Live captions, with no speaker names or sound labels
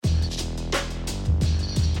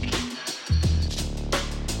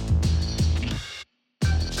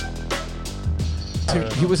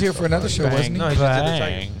He was here for another show, wasn't he? No, he's just a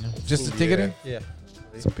tiger. Just a ticket. Yeah.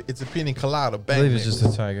 It's a pina colada. I Bang. believe it's just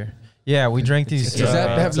a tiger. Yeah, we drank these. Does that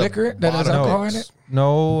have it's a liquor that has bottom alcohol mix. in it?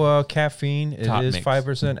 No caffeine. It Top is mix.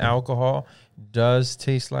 5% alcohol. Does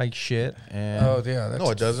taste like shit. And Oh yeah, that's No,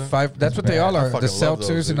 it doesn't. Five. That's what they all I are. The fucking love those,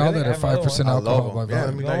 seltzers and dude. all Really? that are I have 5% I alcohol. love by them. Yeah, volume.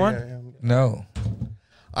 let me You tell want you, one? No,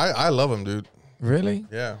 I love them, dude. really?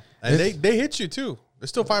 Yeah, and they hit you too. It's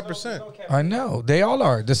still 5%. I know they all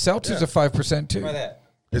are. The seltzers are 5% too. Try that.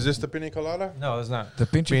 Is this the pina colada? No, it's not. The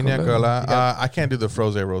pinche Pina colada. colada. I can't do the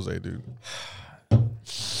froze rose, dude.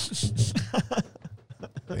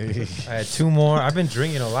 I had 2 more. I've been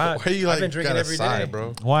drinking a lot. Why you I've like been drinking got a every sigh, day,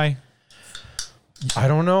 bro? Why? I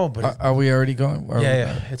don't know, but Are we already going? Are we-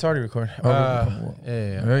 yeah, it's already recording.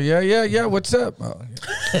 Yeah. Yeah. What's up? Oh,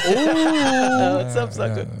 What's up,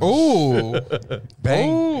 sucker? Ooh, bang.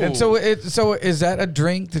 Ooh. And so is that a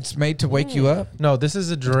drink that's made to wake you up? No, this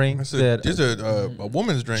is a drink this that is a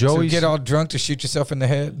woman's drink. Joey- To get all drunk to shoot yourself in the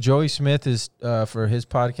head? Joey Smith is for his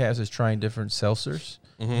podcast is trying different seltzers,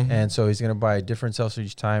 and so he's gonna buy a different seltzer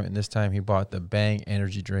each time. And this time he bought the Bang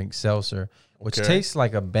Energy Drink Seltzer, which Okay. tastes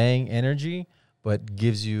like a Bang Energy, but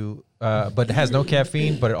gives you, but it has no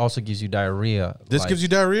caffeine, but it also gives you diarrhea. This gives you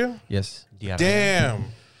diarrhea? yes. Damn.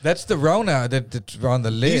 That's the Rona that's on the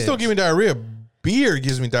lid. These still give me diarrhea. Beer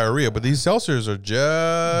gives me diarrhea, but these seltzers are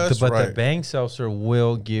just But right. the Bang Seltzer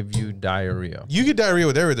will give you diarrhea. You get diarrhea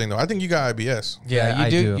with everything, though. I think you got IBS. Yeah, I you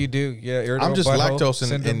do. do. You do. Yeah, I'm irritable just butthole lactose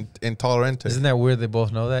syndrome. intolerant. Isn't that weird? They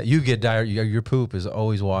both know that you get diarrhea. Your poop is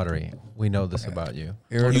always watery. We know this about you.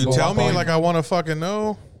 You Irritable tell me butthole. like I want to fucking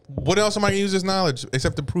know. What else am I gonna use this knowledge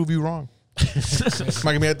except to prove you wrong? Am I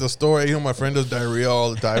gonna be at the store? You know, my friend does diarrhea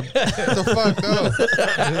all the time. What the fuck,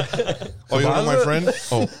 no? Oh, you don't know my friend?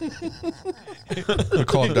 Oh, we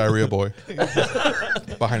call him Diarrhea Boy.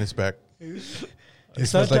 Behind his back. He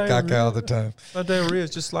smells like caca all the time. Not diarrhea.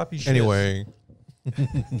 It's just sloppy shit. Anyway,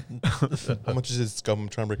 how much is this scum? I'm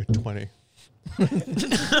trying to break a 20.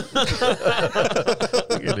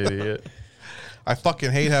 An idiot. I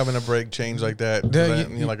fucking hate having a break change like that. 'Cause Yeah, I you-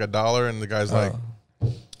 need like $1, and the guy's like,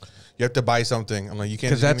 "You have to buy something." I'm like, "You can't."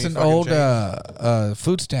 Because just that's give an me fucking old change."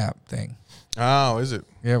 food stamp thing. Oh, is it?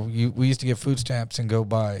 Yeah, we used to get food stamps and go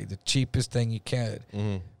buy the cheapest thing you can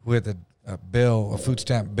with a bill, a food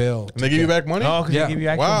stamp bill. And they give you back money? Oh, because Yeah. they give you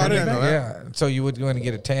actual Wow, I money didn't back? know that. Yeah, so you would go in and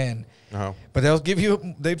get a 10. Oh. But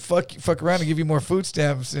they'd fuck around and give you more food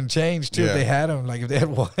stamps and change too Yeah. if they had them. Like if they had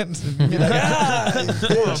ones, and you'd be like,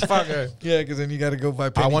 motherfucker. Yeah, because then you got to go buy. I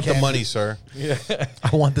penny want the candy. money, sir. Yeah,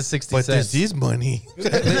 I want the 60 But cents. this is money.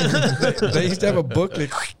 they used to have a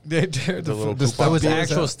booklet. They tear the little the coupon. stuff It was bills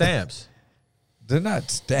actual out. stamps. They're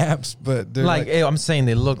not stamps, but they're Like, I'm saying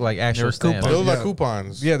they look like actual stamps. Those are Yeah.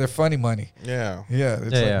 coupons. yeah, they're funny money. Yeah. Yeah,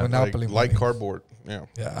 it's Yeah, like yeah. Monopoly Like money. cardboard. Yeah.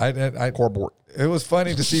 Yeah, I Cardboard. it was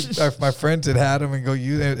funny to see if my friends had them and go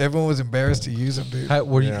use them. Everyone was embarrassed to use them, dude.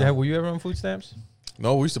 Were you Yeah. were you ever on food stamps?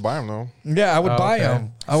 No, we used to buy them though. Yeah, I would Oh, buy okay.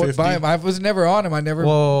 them. I would 50. buy them. I was never on them. I never.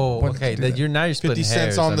 Whoa, wanted to okay. do That that. you're now you're splitting 50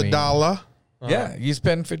 cents hairs, on I the mean. dollar. Yeah, you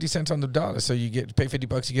spend 50 cents on the dollar, so you pay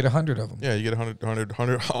 $50, you get 100 of them. Yeah, you get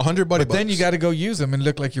 100 buddy But then you bucks. got to go use them and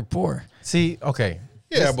look like you're poor. See, okay.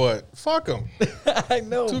 Yeah, but fuck them. I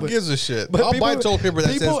know. Who but, gives a shit? but I'll buy people- toilet paper that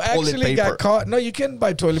says people toilet actually paper. got caught. No, you couldn't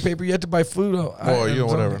buy toilet paper. You had to buy food. Oh, you know,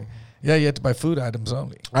 items whatever. only. Yeah, you had to buy food items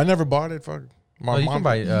only. I never bought it. Fuck. My Oh, you mom. can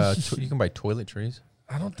buy you can buy toiletries.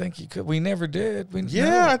 I don't think you could. We never did.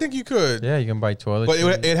 Yeah, I think you could. Yeah, you can buy toiletries.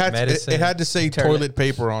 But it had medicine, it had to say toilet- toilet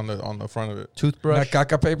paper on the front of it, toothbrush, Not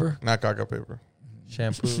caca paper. not caca paper.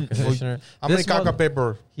 shampoo, conditioner. How many This caca mother-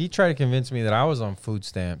 paper He tried to convince me that I was on food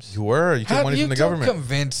stamps. you were? You took How money you from the don't government.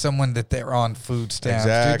 convince someone that they're on food stamps?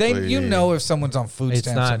 Exactly. Dude. You know if someone's on food It's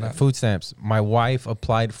stamps or not not. food stamps. My wife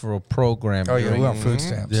applied for a program. Oh yeah, during, we're on food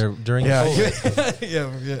stamps. during Yeah,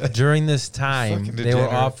 COVID. yeah. During this time, Fucking they were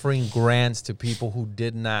degenerate. offering grants to people who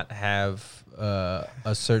did not have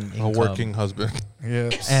a certain A income. working husband.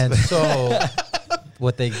 Yeah. And so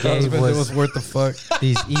what they gave Husband, it was was worth the fuck.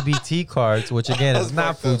 these EBT cards, which again is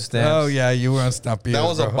not food stamps. Oh yeah, you were on Stampede. That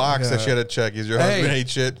was a bro. box that Yeah. she had to check. Is your Hey, husband hate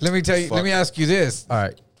shit? Let me tell you. Let Fuck. me ask you this: All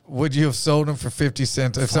right. would you have sold them for 50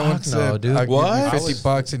 cents if someone Fuck no, said, dude. "I'll give What? you I 50 was-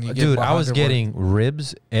 bucks and you get Dude, I was 100 getting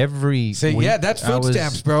ribs every worth." See, week. yeah, that's I food was-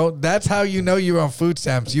 stamps, bro. That's how you know you were on food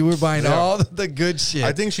stamps. You were buying Yeah. all the good shit.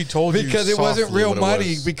 I think she told you because it wasn't softly real what it money.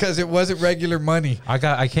 was. Because it wasn't regular money.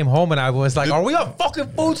 I came home and I was like, "Are we on fucking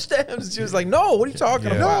food stamps?" She was like, "No, what are you talking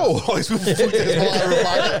Yeah. about?" No, it's food stamps all out of her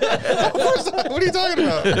pocket. Of course not. What are you talking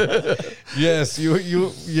about? Yes,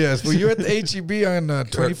 you yes. Were you at the HEB on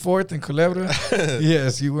 24th in Culebra?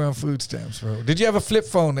 Yes, you were were on food stamps, bro? Did you have a flip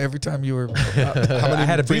phone every time you were? How many I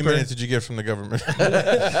had a free beeper. minutes did you get from the government?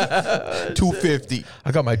 250.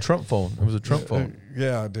 I got my Trump phone. It was a Trump phone.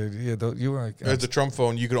 Yeah, dude. Yeah, you were like. There's the Trump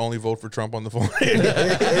phone. You could only vote for Trump on the phone.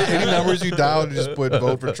 Any numbers you dialed, you just put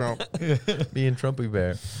vote for Trump. Being Trumpy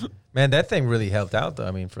Bear. Man, that thing really helped out, though.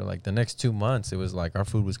 I mean, for like the next 2 months, it was like our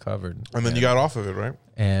food was covered. And then you got off of it, right?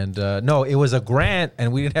 And no, it was a grant,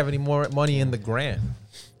 and we didn't have any more money in the grant.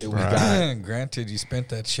 It was got, Granted, you spent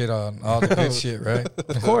that shit on all the good shit, right?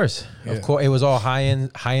 of course, Yeah. of course, it was all high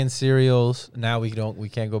end cereals. Now we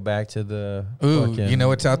can't go back to the. Ooh, fucking, you know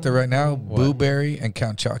what's out there right now? What? Boo Berry and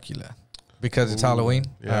Count Chocula, because it's Halloween.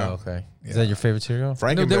 Yeah. Oh, okay. Yeah. Is that your favorite cereal? No,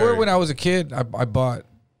 they Frankenberry. were when I was a kid. I bought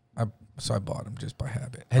them just by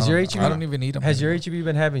habit. Has your I HEB I don't even eat them. Has your HEB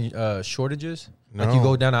been having shortages? Like No. you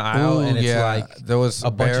go down an aisle and it's like there was a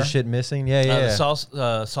bunch of shit missing. Yeah, yeah.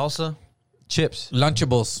 The salsa. Chips.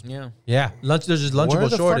 Lunchables. Yeah. Lunch. There's just Where Lunchable the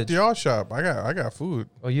fuck shortage. do y'all shop? I got food.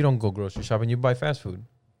 Oh, you don't go grocery shopping. You buy fast food.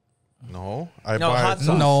 No, I No, buy hot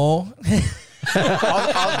sauce. No,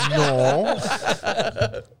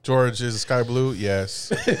 no. George, is the sky blue?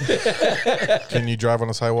 Yes. Can you drive on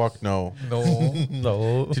the sidewalk? No. no.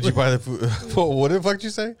 No. Did you buy the food? What the fuck did you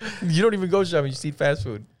say? You don't even go shopping. You just eat fast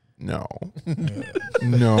food. No.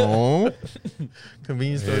 No.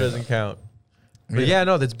 Convenience store doesn't count. But yeah,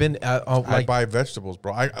 no, that's been I like. buy vegetables,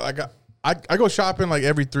 bro. I go shopping like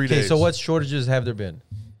every 3 Okay, days. so what shortages have there been?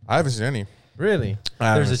 I haven't seen any. Really?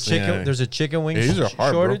 I There's haven't a seen chicken. any. There's a chicken wing Yeah, these are hard,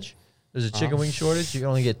 bro. shortage. There's a chicken wing shortage. You can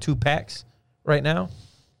only get 2 packs right now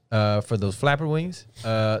for those flapper wings.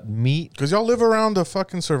 Meat. Because y'all live around the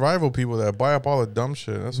fucking survival people that buy up all the dumb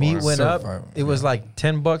shit. That's Meat why. went up. Survival, It was like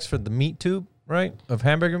 $10 for the meat tube, right? Of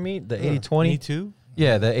hamburger meat, the 80-20. Me too.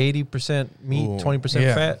 Yeah, the 80% meat, Ooh. 20%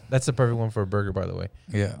 Yeah. fat. That's the perfect one for a burger, by the way.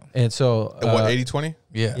 Yeah, And so, What, 80-20?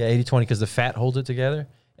 yeah. yeah, 80-20 because the fat holds it together.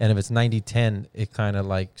 And if it's 90-10, it kind of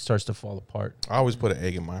like starts to fall apart. I always put an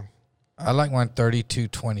egg in mine. I like mine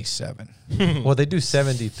 32-27. Well, they do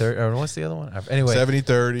 70-30. Or what's the other one? Anyway.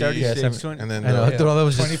 70-30. 36, Yeah, And then I know. the- I thought that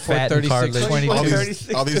was just 24, fat and 36, cartilage.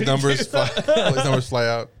 22. all these numbers fly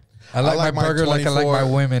out. I like my mine burger like I like my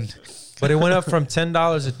 24. women. But it went up from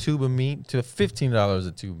 $10 a tube of meat to $15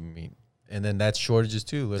 a tube of meat. And then that's shortages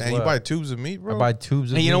too. as And you well. buy tubes of meat, bro? I buy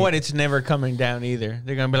tubes of And meat. you know what? It's never coming down either.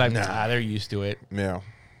 They're gonna be like, nah, they're used to it. Yeah.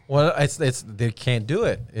 Well, it's they can't do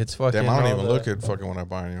it. It's fucking. Damn, I don't all even the- look at fucking when I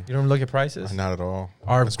buy them. You don't look at prices. Not at all.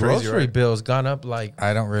 Our That's crazy, grocery right? bill's gone up like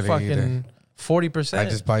I don't really either. fucking 40%. I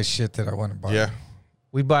just buy shit that I want to buy. Yeah.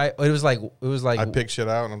 we buy. It was like I pick shit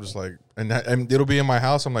out and I'm just like, and it'll be in my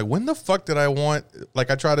house. I'm like, when the fuck did I want?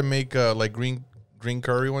 Like, I tried to make like green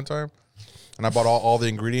curry one time, and I bought all the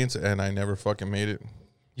ingredients, and I never fucking made it.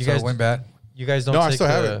 you So guys it went bad. You guys don't No, I take still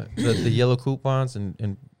have the yellow coupons and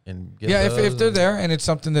get Yeah, those if they're and- there and it's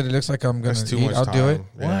something that it looks like I'm gonna It's too eat, much I'll time. do it.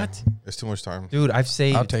 Yeah. What? It's too much time. Dude, I've I'll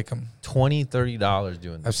saved take them. $20-$30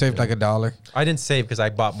 doing this. I've saved like $1. I didn't save because I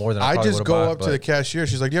bought more than I I probably just would've go bought, up to but the cashier.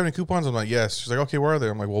 She's like, "Do you have any coupons?" I'm like, "Yes." She's like, "Okay, where are they?"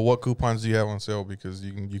 I'm like, "Well, what coupons do you have on sale? Because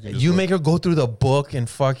you can just you look." make her go through the book and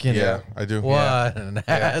fucking Yeah, I do. What an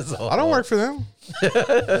asshole! I don't work for them.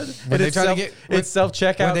 When they try to get it's self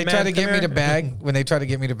checkout. when they try to get me to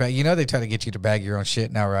bag, you know they try to get you to bag your own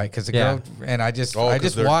shit now, right? Because the Yeah. girl and I just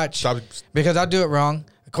 'cause they're- watch stop- because I'll do it wrong.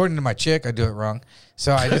 According to my chick, I do it wrong.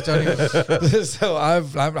 So I just don't even. So I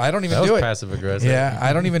don't even That was do it. passive aggressive. Yeah,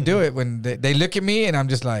 I don't even do it when they look at me and I'm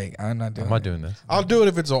just like, I'm not doing. I'm not it. doing this. I'll do it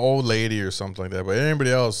if it's an old lady or something like that. But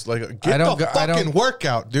anybody else, like, get don't the go- I fucking don't-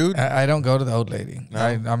 workout, dude. I don't go to the old lady. No.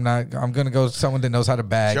 I'm not. I'm gonna go to someone that knows how to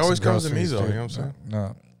bag. She always some comes to me, groceries, though, dude. you know what I'm saying?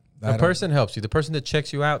 No, The person helps you. The person that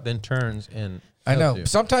checks you out then turns and I know. helps you.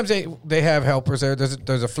 Sometimes they have helpers there.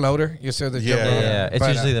 There's a floater. You see the Yeah, jump on. Yeah, it's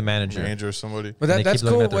But, usually the manager. Manager or somebody. But And they that's keep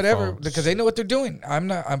looking cool, at their whatever, phones. because they know what they're doing. I'm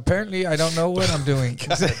not. Apparently, I don't know what I'm doing.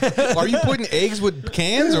 Are you putting eggs with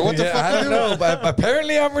cans or what the Yeah, fuck? I don't know, but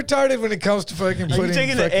apparently I'm retarded when it comes to fucking putting. you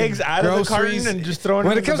taking the fucking eggs out of the carton groceries- and just throwing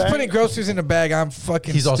When them it in the comes to bag? putting groceries in the bag, I'm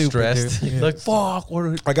fucking. He's all stupid, stressed. dude. He's like, "Fuck!" What are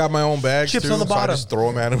we-" I got my own bags Chips too, on the so I bottom. just throw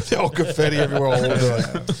them at them with all confetti everywhere. All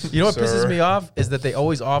over. You know what Sir. pisses me off is that they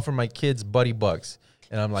always offer my kids Buddy Bucks,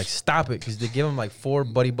 and I'm like, stop it, because they give them like 4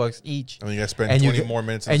 Buddy Bucks each. And you gotta spend And 20 get- more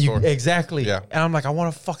minutes in and the you store. exactly. Yeah. And I'm like, I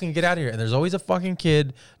want to fucking get out of here. And there's always a fucking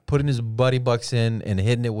kid putting his Buddy Bucks in and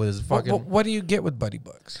hitting it with his fucking. What do you get with Buddy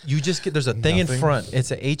Bucks? You just get there's a thing in Nothing. front.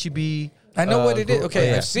 It's a HEB. I know what it is.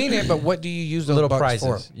 Okay, yeah. I've seen it, but what do you use those Little bucks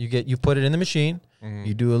prizes. for? You put it in the machine.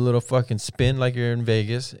 You do a little fucking spin like you're in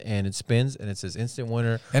Vegas, and it spins, and it says instant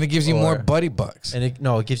winner. And it gives you more Or- buddy bucks. And it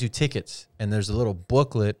gives you tickets, and there's a little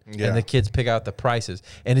booklet, Yeah. and the kids pick out the prices.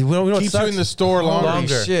 And we know what Keeps sucks? you in the store Holy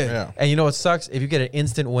longer. shit. Yeah. And you know what sucks? If you get an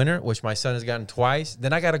instant winner, which my son has gotten twice,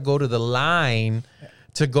 then I got to go to the line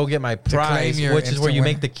to go get my prize, your which is where instant you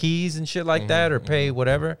winner. make the keys and shit like that, or pay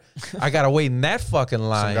whatever. I got to wait in that fucking Some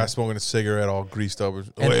line. guy smoking a cigarette all greased up.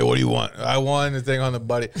 Wait, what do you want? I won the thing on the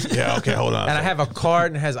buddy. Yeah, okay, hold on. And I have a card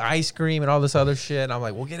and it has ice cream and all this other shit. And I'm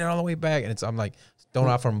like, we'll get it all the way back. And I'm like, don't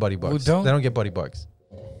offer them buddy bucks. don't? They don't get buddy bucks.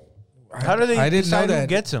 How do they I didn't know decide who that.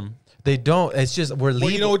 gets them? They don't. It's just we're leaving.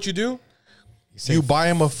 Well, you know what you do? You buy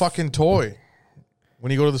him a fucking toy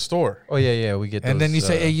when you go to the store. Oh yeah, we get. And then those, you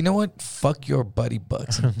say, hey, you know what? Fuck your buddy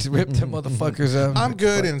bucks. And rip them motherfuckers up. I'm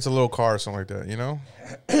good, and it's a little car or something like that. You know,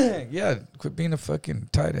 Yeah, quit being a fucking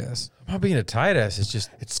tight ass. I'm not being a tight ass. It's just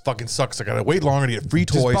it fucking sucks. I gotta wait longer to get free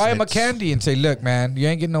Just toys. buy and him a it's- candy and say, look, man, you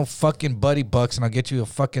ain't getting no fucking buddy bucks, and I'll get you a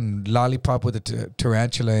fucking lollipop with a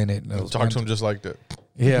tarantula in it. Talk to him just like that.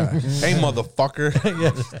 Yeah. Hey, motherfucker.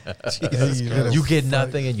 Jesus. you get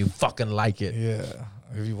nothing and you fucking like it. Yeah.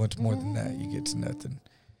 If you want more than that, you get nothing.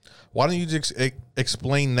 Why don't you just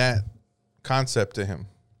explain that concept to him?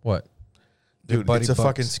 What? Dude, buddy it's a bucks.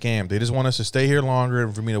 fucking scam. They just want us to stay here longer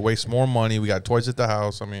and for me to waste more money. We got toys at the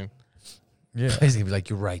house. I mean, Yeah. He's gonna be like,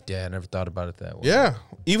 "You're right, Dad. I never thought about it that way." yeah.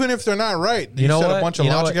 Even if they're not right, You know said what? a bunch of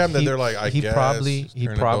You know logic what? at them that He- they're like, I he guess. probably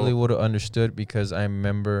you're an adult. would have understood because I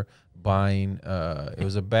remember buying. It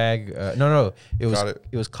was a bag. No, it was Got it.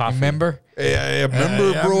 was coffee. Remember? Hey, I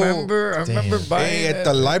remember, bro. I remember buying Hey, at that.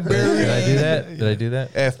 the library. Did I do that? Did I do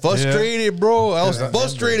that? Hey, frustrated, bro. I was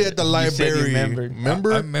frustrated at the You said you library. remembered.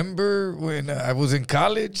 Remember? I remember when I was in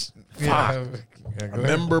college. Yeah, go ahead.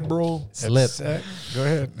 Remember, bro? Slip. Go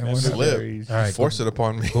ahead. I wanna- Slip. All right, Force it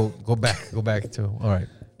upon me. Go back to. All right.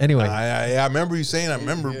 Anyway, I remember you saying I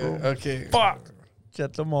remember, bro. Okay. Fuck.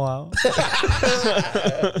 Shut them all out.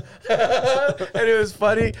 and it was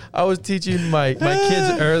funny. I was teaching my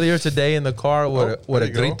kids earlier today in the car what there a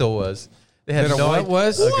you go. grito was. They had That a no what idea-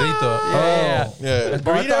 was? A grito. Yeah. Yeah.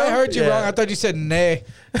 Oh, I thought I heard you Yeah. wrong. I thought you said ne.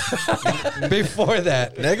 Before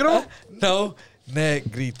that. Negro? No.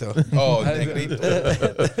 Negrito. Oh, negrito.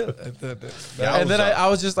 Yeah, And then I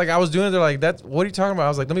was just like, I was doing it. They're like, "That's what are you talking about?" I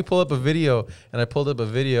was like, "Let me pull up a video." And I pulled up a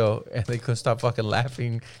video, and they couldn't stop fucking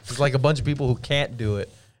laughing. It's like a bunch of people who can't do it.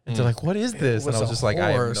 And they're like, "What is this?" And was I was a just like, "I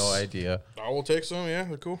have horse. no idea." I will take some. Yeah,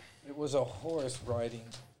 they're cool. It was a horse riding.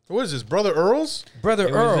 What is this, Brother Earl's? Brother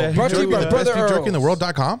was Earl. a- Brought to you by Best Brother beef jerky in the Earl.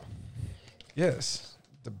 world.com? Yes.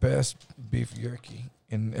 The best beef jerky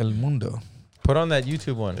in El Mundo. Put on that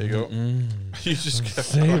YouTube one. There you go. You just got I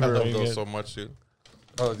Savor love it. those so much, dude.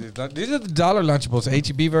 Oh, these are the dollar Lunchables,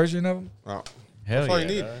 HEB version of them. Oh. Hell That's all yeah.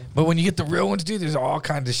 you need. But when you get the real ones, dude, there's all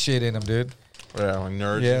kinds of shit in them, dude. Yeah, like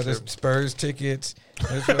nerds. Yeah, and there's shit. Spurs tickets.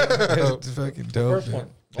 It's fucking dope. First dude. one.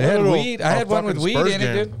 They had little- weed. I had one with fucking weed Spurs in it,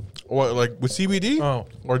 game. dude. What, like with CBD? Oh,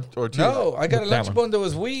 Or tea? No, I got a That Lunchable and there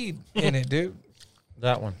was weed in it, dude.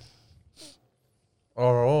 that one.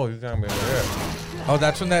 Oh, you're gonna be over there. Oh,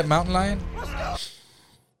 that's from that mountain lion?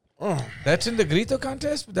 Oh. That's in the Grito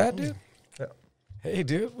contest with that dude? Yeah. Hey,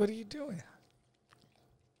 dude, what are you doing?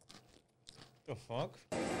 The fuck?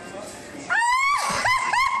 I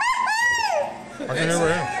can hear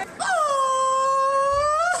right here.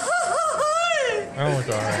 That one's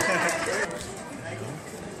all right.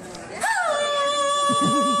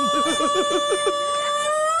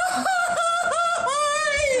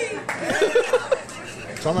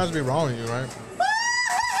 Something has to be wrong with you, right?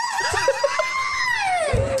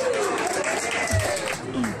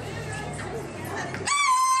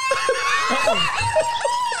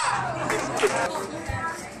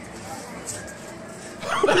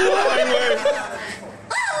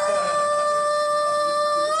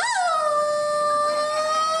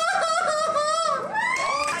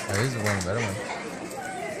 Oh, this is one of the better ones.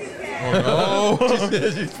 Oh, no.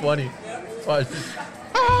 She's funny. Watch.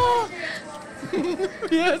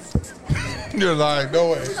 Yes. You're lying.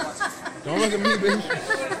 No way. Don't look at me,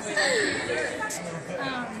 bitch.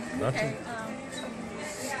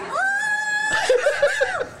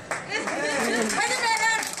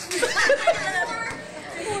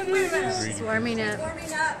 It's warming up.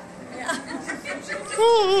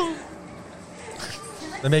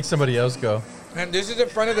 That makes somebody else go. And this is in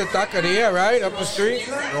front of the taqueria, right? Up the street?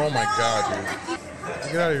 Oh my god, dude.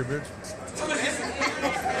 Get out of here, bitch.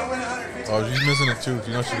 Oh, she's missing a tooth.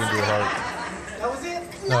 You know she's gonna do it hard.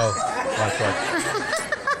 No. Watch, watch.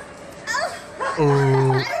 I don't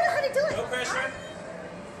know how to do it.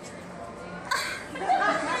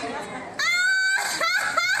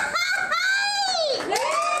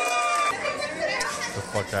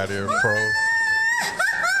 Fuck out of here, pro.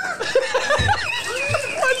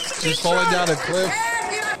 She's falling down a cliff.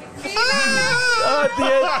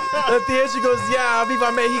 At the end, she goes, "Yeah,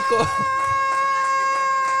 Viva Mexico."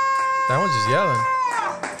 That one's just yelling.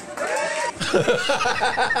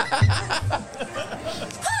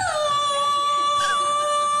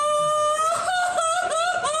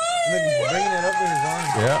 Look, he's bringing it up in his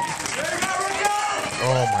arms. Yeah.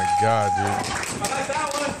 Oh my god, dude.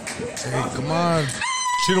 Hey, come on.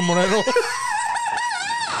 Chino Moreno.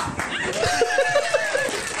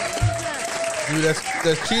 Dude,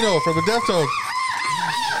 that's Chino from the Deftones.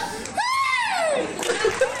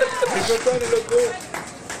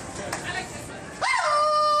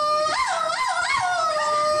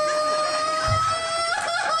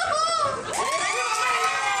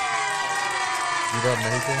 Viva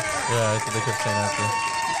Mexico? Yeah, that's what they kept saying after.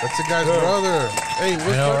 That's the guy's brother. Hey, what's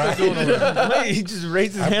know, Trucker right? doing over there? Wait, he just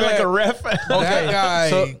raised his I hand like bet. a ref. That guy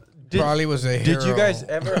so probably was a hero. Did you guys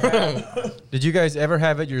ever have, did you guys ever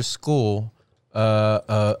have at your school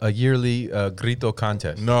a yearly grito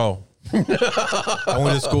contest? No. I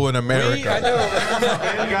went to school in America. I know.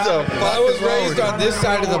 I was raised on this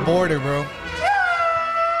side of the border, bro.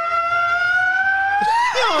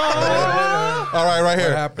 All right, right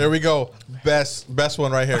here. happened? There we go. Best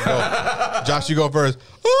one right here. Go. Josh, you go first.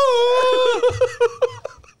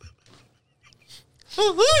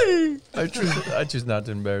 I choose not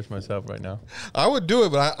to embarrass myself right now. I would do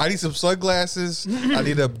it, but I need some sunglasses. I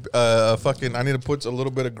need a I need to put a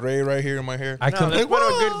little bit of gray right here in my hair. I No, can. let's put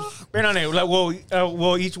a good spin on it. Like,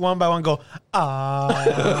 we'll each one by one go, Ba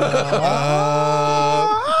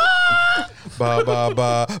ba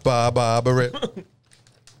ba ba ba ba.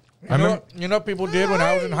 You know what people did when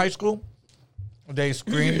I was in high school? They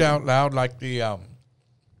screamed out loud like the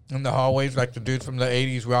in the hallways, like the dudes from the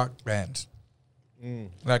 '80s rock bands,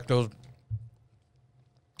 like those,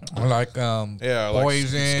 like Yeah, like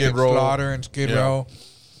Poison, Skid Row. Slaughter, and Skid Yeah. Row.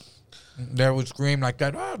 They would scream like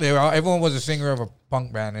that. Oh, everyone was a singer of a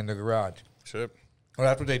punk band in the garage. Shit. Well,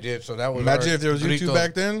 that's what they did. So that was Imagine our if there was YouTube grito.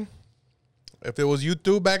 back then. If there was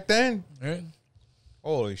YouTube back then. Yeah.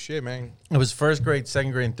 Holy shit, man. It was first grade,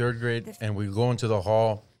 second grade, and third grade, and we'd go into the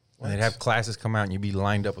hall, and they'd have classes come out, and you'd be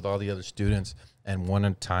lined up with all the other students, and one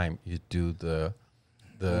at a time, you'd do the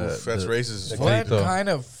Oof, that's racist. What grito. kind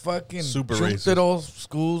of fucking Super little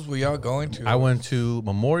schools were y'all going to? I went to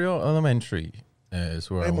Memorial Elementary. Is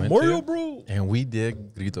where I went Memorial, to, bro. and we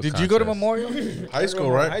did grito. Did you go to contest. Memorial? High school,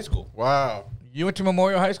 right? high school. Wow. You went to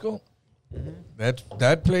Memorial High School?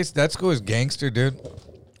 That school is gangster, dude.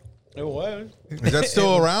 It was. Is that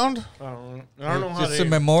still around? I don't know how It's they. a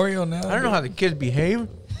memorial now. I don't know how the kids behave.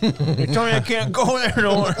 They told me I can't go there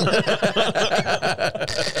no more.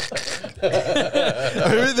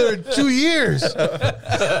 I've been there 2 years.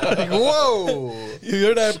 Like, whoa. You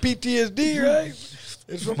hear that PTSD, right?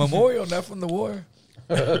 It's from Memorial, not from the war.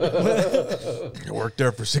 I worked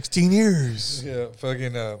there for 16 years. Yeah,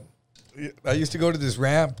 fucking. I used to go to this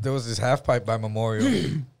ramp. There was this half pipe by Memorial.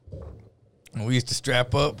 And we used to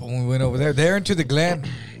strap up when we went over there. There into the Glen,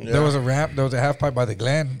 there was a ramp. There was a half pipe by the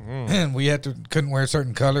Glen, and we couldn't wear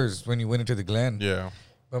certain colors when you went into the Glen. Yeah.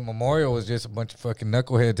 But Memorial was just a bunch of fucking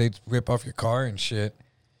knuckleheads. They'd rip off your car and shit,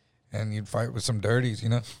 and you'd fight with some dirties, you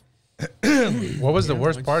know. What was the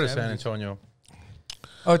worst part of San Antonio?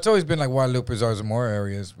 Oh, it's always been like Guadalupe, Zarzamora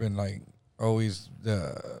area. It's been like always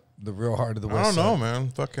the real heart of the I West don't know, Side. man.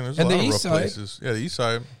 Fucking, there's And a the lot of rough east side. places. Yeah, the east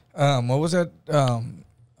side. What was that?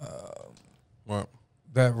 What?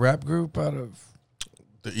 That rap group out of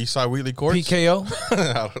The east side Wheatley Courts? PKO.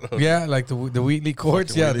 I don't know. Yeah, like the Wheatley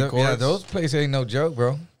Courts. Fucking Yeah, Wheatley yeah, Courts. those places ain't no joke,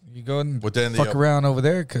 bro. You go and But then fuck around over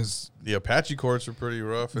there because The Apache courts are pretty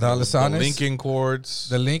rough. And The the Alasanes? Lincoln courts.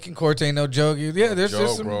 the Lincoln Courts ain't no joke. Yeah, there's Joke,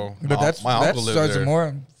 just some, bro. but that's My uncle lived there.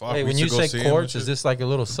 Zarzamora. Fuck, Hey, we when used you to go say see him and courts, shit. is this like a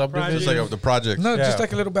little subdivision? It's like the project. No, Yeah. just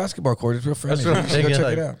like a little basketball court. It's real friendly. That's what I'm You should go thinking.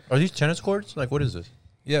 check Like, it out. are these tennis courts? Like, what is this?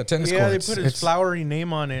 Yeah, tennis Yeah, courts. they put his flowery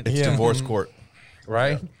name on it. It's Yeah. divorce court.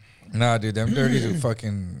 Right? Nah, dude, them dirties are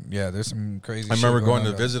fucking. Yeah, there's some crazy. I remember shit going to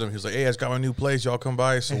on there. visit him. He was like, "Hey, I just got my new place. Y'all come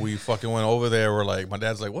by." So we fucking went over there. We're like, my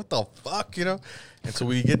dad's like, "What the fuck," you know? And so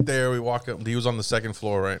we get there. We walk up. He was on the second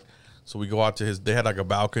floor, right? So we go out to his. They had like a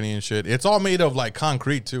balcony and shit. It's all made of like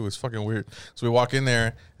concrete too. It's fucking weird. So we walk in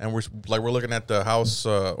there and we're looking at the house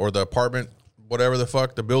or the apartment, whatever the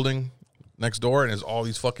fuck, the building next door, and there's all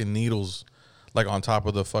these fucking needles like on top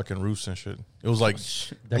of the fucking roofs and shit. It was like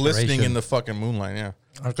glistening Decoration. in the fucking moonlight. Yeah.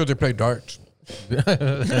 I thought they play darts. Dude,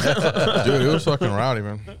 it was fucking rowdy,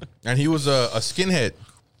 man. And he was a skinhead.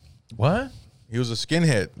 What? He was a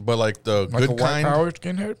skinhead, but like the Like a good white kind. power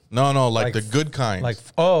skinhead? No, like Like the good kind. Like,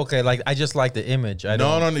 okay. Like, I just like the image. I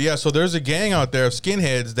no, don't. yeah. So there's a gang out there of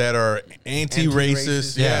skinheads that are anti-racist.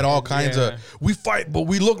 Anti-racist, Yeah, yeah. and all kinds Yeah. of. We fight, but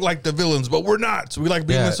we look like the villains, but we're not. So we like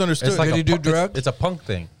being Yeah, misunderstood. It's like Did a he do punk- it's- drugs? It's a punk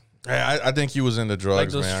thing. I think he was into drugs, Like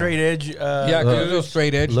those man. straight edge. Yeah, because those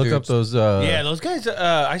straight edge Look dudes. up those. Yeah, those guys.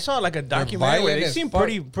 I saw like a documentary where violent they as seem fuck.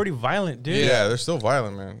 pretty violent, dude. Yeah, they're still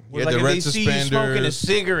violent, man. He Like had the if red they see you smoking a suspenders.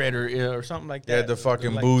 cigarette or something like that. He had the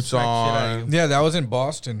fucking like, boots smack shit out of you. on. Yeah, that was in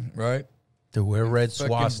Boston, right? To wear red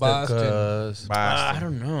Fucking swastikas. I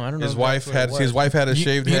don't know. I don't know. His if wife that's what it had was. his wife had a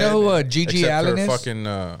shaved you head. know who Gigi except Allen her is? fucking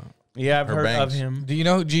Yeah, I've her heard of bangs. him. Do you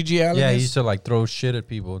know who Gigi Allen Yeah, is? he used to like throw shit at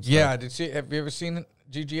people. And stuff. Yeah, have you ever seen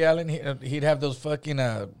Gigi Allen? He'd have those fucking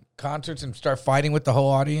concerts and start fighting with the whole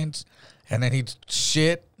audience, and then he'd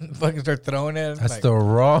shit and fucking start throwing it. That's like, the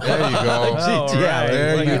wrong. There you go. Oh, Gigi right. Allen.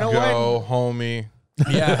 There Well, you you know go, homie.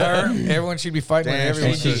 yeah, her. Everyone should be fighting Damn, with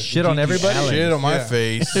everyone. she Shit on everybody. Shit on my Yeah.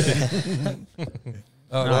 face.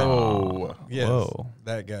 Oh, Whoa. yes, Whoa.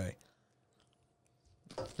 that guy.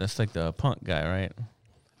 That's like the punk guy,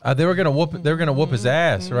 right? They were gonna whoop. They were gonna whoop his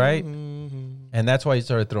ass, right? And that's why he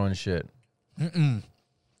started throwing shit.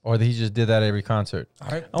 Or he just did that at every concert.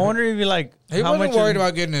 I wonder if you like. He how wasn't much worried of-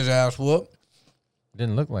 about getting his ass whooped.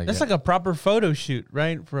 Didn't look like That's it. like a proper photo shoot,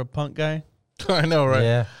 right, for a punk guy. I know, right?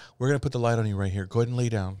 Yeah. We're gonna put the light on you right here. Go ahead and lay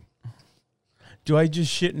down. Do I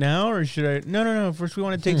just shit now, or should I? No. First, we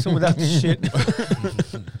want to take some without the shit.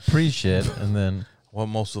 Pre-shit and then Well,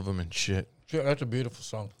 most of them in shit. Shit, that's a beautiful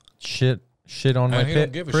song. shit on my And he don't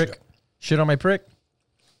pit, give a prick. shit. Shit on my prick.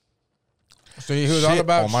 So he was all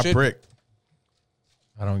about on my shit. prick.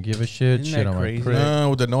 I don't give a shit. Isn't Shit that on crazy? my prick.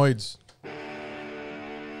 With the noids.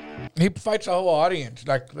 He fights the whole audience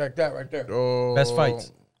like that right there. Oh, Best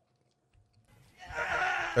fights.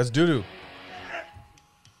 That's doo doo.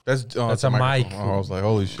 That's That's it's a microphone. mic. Oh, I was like,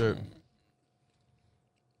 holy shit.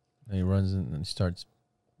 And he runs in and he starts.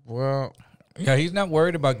 Well, Yeah, he's not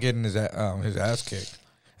worried about getting his ass kicked.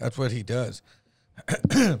 That's what he does.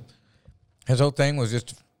 His whole thing was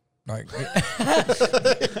just like,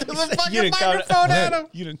 You didn't count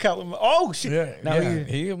You didn't count him. Oh shit! yeah, Now yeah,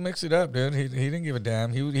 he- he'll mix it up, dude. He didn't give a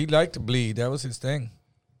damn. He liked to bleed. That was his thing.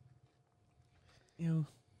 You-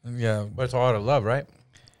 Yeah, But it's all out of love, right?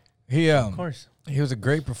 he of course. he was a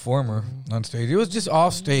great performer on stage. It was just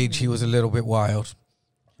off stage. He was a little bit wild.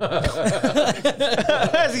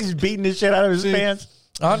 As he's beating the shit out of his pants.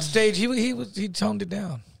 On stage, he toned it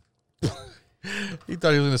down. he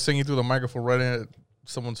thought he was gonna sing you through the microphone right at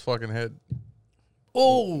someone's fucking head.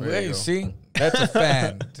 Oh, There you hey, go. see, that's a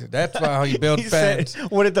fan. That's how you build He said, fans.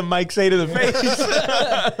 "What did the mic say to the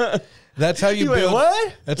face?" That's how you You went, build.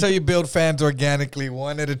 what? That's how you build fans organically,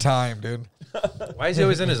 one at a time, dude. Why is he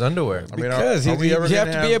always in his underwear? I mean, Because are we you ever have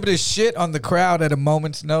gonna to be able to shit on the crowd at a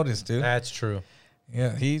moment's notice, dude. That's true.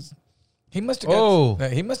 Yeah, he must have got. Oh.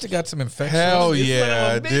 He must have got some infection. Hell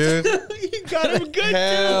yeah, dude. You got him good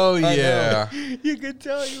Hell I know. yeah. too. You could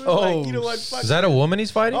tell he was Oh, like, you know what? Fuck. Is that a woman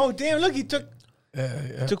he's fighting? Oh damn! Look, he took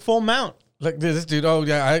full mount. Look, this dude. Oh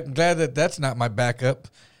yeah, I'm glad that's not my backup.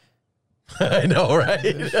 I know, right?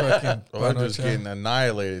 Fucking Oh, I'm Bono just Chan. getting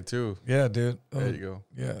annihilated too. Yeah, dude. Oh, There you go.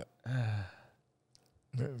 Yeah.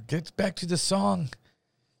 Gets back to the song.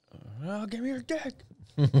 Oh, give me your dick.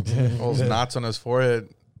 All those knots on his forehead.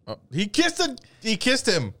 Oh, he kissed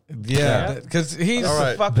him. Yeah, because he's. All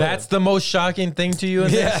right. Fuck That's the most shocking thing to you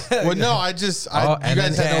in Yeah. this? Well, no, you and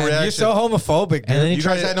guys then- had no reaction. You're so homophobic, dude. And then he You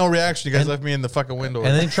tried guys to- had no reaction. You guys left me in the fucking window.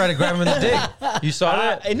 And then try to grab him in the dick. You saw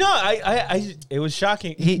that? No, I it was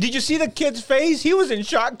shocking. Did you see the kid's face? He was in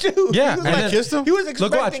shock too. Yeah, he was and like, then- kissed him? He was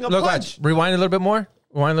Look, watch. expecting a Look, punch. watch. Rewind a little bit more.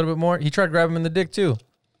 Rewind a little bit more. He tried to grab him in the dick too.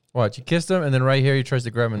 Watch. He kissed him, and then right here he tries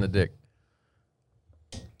to grab him in the dick.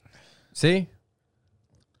 See?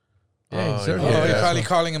 Yeah, he's yeah. Oh, Yeah, he's that's probably what-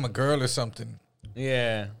 calling him a girl or something.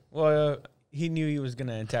 Yeah. Well, he knew he was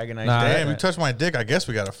gonna antagonize. Nah, Dad. Damn, you touched my dick. I guess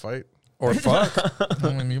we got to fight. Or fuck.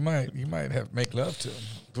 I mean, you might have make love to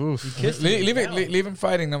him. Oof. Leave him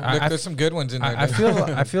fighting them. Look, I- there's some good ones in there.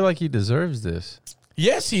 I feel like he deserves this.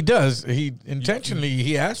 Yes, he does. He intentionally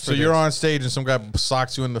he asked for So you're this. on stage and some guy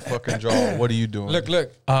socks you in the fucking jaw. What are you doing?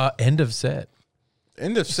 Look. End of set.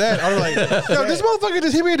 End of set. I was like, yo, this motherfucker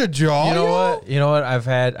just hit me in the jaw. You know yo. what? You know what? I've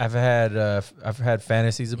had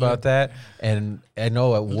fantasies about that, and I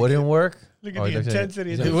know it wouldn't work. Look at Oh, the he looks at it. intensity.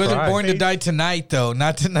 He's It He like, wasn't "Fry." born to die tonight, though.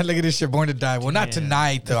 Not tonight. Look at this shit. Born to die. Well, not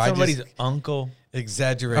tonight, though. I Somebody's just uncle.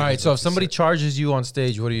 exaggerated. All right. So with if somebody the shit. charges you on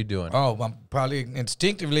stage, what are you doing? Oh, I'm probably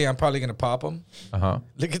instinctively, I'm probably gonna pop him. Uh huh.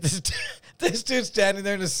 Look at this. This dude standing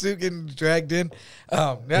there in a suit getting dragged in.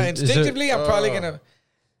 Yeah, Is it- instinctively, I'm probably gonna,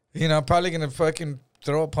 I'm probably gonna fucking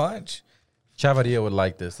throw a punch. Chavarria would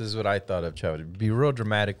like this. This is what I thought of Chavarria. Be real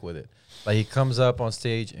dramatic with it. Like he comes up on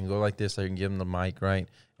stage and go like this, so you can give him the mic, right?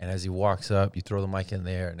 And as he walks up, you throw the mic in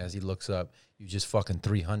there, and as he looks up, you just fucking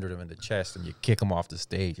 300 him in the chest, and you kick him off the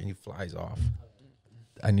stage, and he flies off.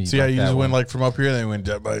 I need. See how you just one. went like from up here, and then went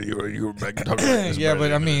down by you were back talking like this. Yeah,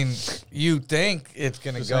 but I mean, you think it's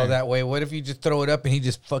gonna Just go saying. that way. What if you just throw it up and he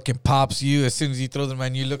just fucking pops you as soon as you throw the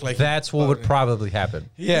man? You look like That's what would probably happen.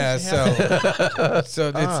 Yeah, so it's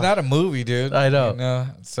not a movie, dude. I know. You know?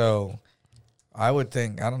 So I would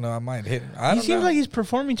think, I don't know, I might hit. I He don't seems know. like he's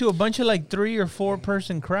performing to a bunch of like 3 or 4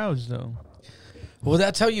 person crowds though. Well,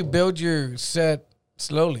 that's how you build your set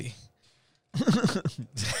slowly.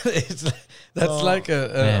 That's like a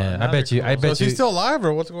Man, I bet you. So is he you. still alive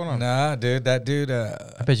or what's going on? nah, dude. That dude.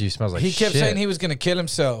 I bet you he smells like He kept shit. saying he was gonna kill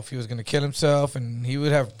himself. He was gonna kill himself, and he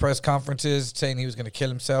would have press conferences saying he was gonna kill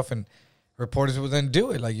himself, and reporters would then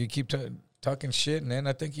do it. Like you keep talking shit, and then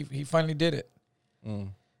I think he finally did it.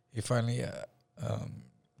 He finally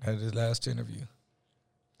had his last interview,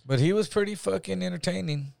 but he was pretty fucking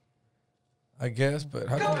entertaining, I guess. But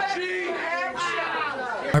how come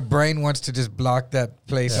my brain wants to just block that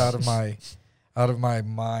place out of my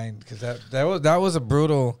mind because that was a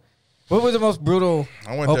brutal. What was the most brutal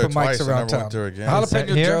I went there open mics twice. I around never town? went there again.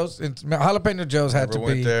 Jalapeno Here? Joe's. Jalapeno Joe's had Never to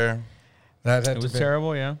went be. there. That had It to was be.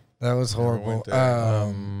 terrible, yeah. That was horrible. went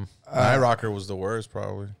there. Night Rocker was the worst,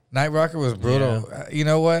 probably. Night Rocker was brutal. You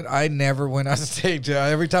know what? I never went on stage.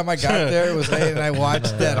 Every time I got there, it was late, and I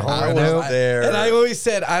watched that whole. I was there and I always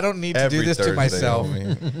said, I don't need to do this to myself.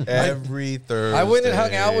 Every Thursday. I went and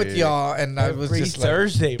hung out with y'all, and I was Every just like,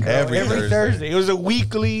 Thursday, bro. Every Every Thursday. Thursday. It was a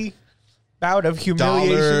weekly bout of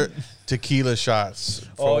humiliation. dollar tequila shots.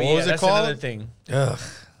 Oh, what yeah, was it that's called? another thing. ugh.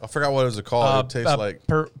 I forgot what it was called. It tastes like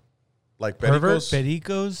Pervert, Pericos.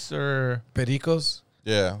 Pericos, or Pericos,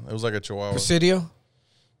 Yeah, it was like a chihuahua. Presidio,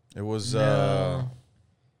 It was No.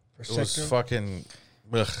 it was fucking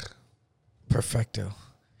ugh. Perfecto.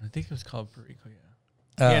 I think it was called Perico,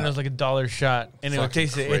 yeah. Uh, Yeah, and it was like $1 shot, and it Fucking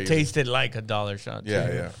tasted crazy. it tasted like $1 shot. Yeah,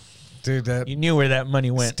 too. yeah. Dude, that You knew where that money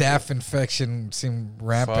went. staph infection seemed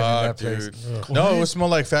rampant in Fuck, that place. dude. No, it was smelled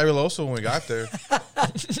like Fabuloso when we got there.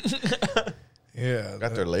 Yeah.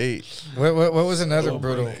 Got there late. What was another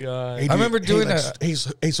brutal? God. Hey, I remember doing like,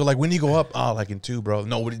 a. so like when you go up, like in 2, bro.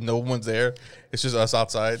 No one's there. It's just us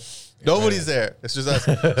outside. Nobody's there. It's just us.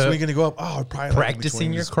 So we're gonna go up. Oh, probably Practicing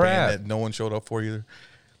between your this band craft. that no one showed up for either.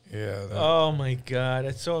 Yeah. that- Oh my God,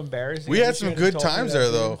 that's so embarrassing. We I had wish some you good told me times that, there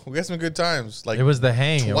dude. though. We had some good times. Like It was the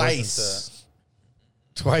hang. It wasn't twice.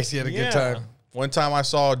 Twice you had a Yeah. good time. One time I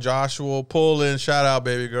saw Joshua pull in. Shout out,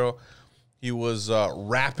 baby girl. He was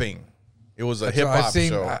rapping. It was a hip hop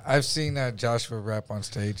show. I've seen Joshua rap on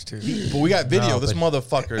stage too. But we got video. No, This but-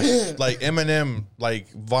 motherfucker's like Eminem, like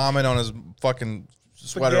vomit on his fucking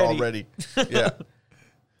sweater Spaghetti. already. Yeah.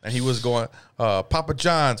 And he was going, Papa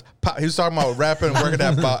John's. He was talking about rapping and working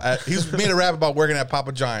at. He made a rap about working at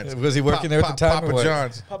Papa John's. Was he working there at the time or Papa what?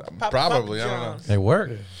 John's. Probably. Papa I don't know. John's. It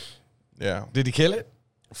worked. Yeah. Did he kill it?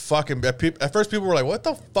 Fucking. At first, people were like, "What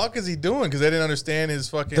the fuck is he doing?" Because they didn't understand his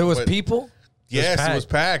fucking. There was but- people. Yes, it was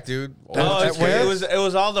packed, dude. Oh, At where? it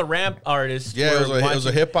was all the ramp artists. Yeah, it were was a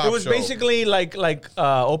watching. hip-hop It was show. basically like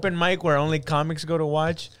open mic where only comics go to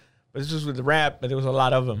watch, but this was with the rap, but there was a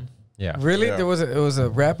lot of them. Yeah. Really? Yeah. It was a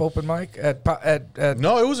rap open mic at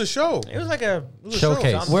No, it was a show. It was like a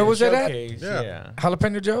Showcase. something, Where was it at? showcase, Yeah. Yeah.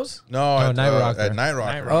 Jalapeno Joe's. No, at Night Rocker. At Night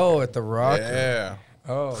Rocker. Night Rocker. Oh, at the Rock. Yeah.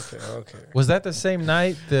 Oh, okay. Was that the same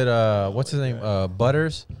night that what's his name?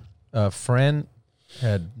 Butters, friend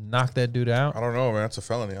had knocked that dude out? I don't know, man. That's a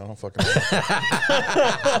felony. I don't fucking know.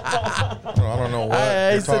 I don't know what He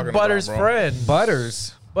you're said talking Butters' about, bro. friend.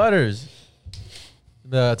 Butters. Butters.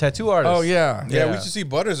 The tattoo artist. Oh yeah. Yeah, we used to see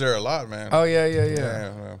Butters there a lot, man. Oh yeah.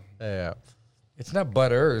 yeah. Yeah. It's not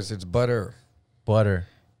Butters. It's Butter. Butter.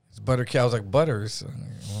 It's Butter. I was like Butters.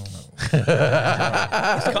 He's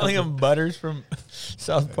calling him Butters from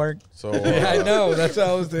South Park. So Yeah, I know. That's what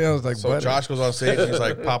I was thinking. I was like, So Butter. Josh goes on stage and he's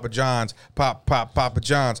like, Papa John's, Papa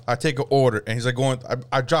John's. I take an order and he's like going,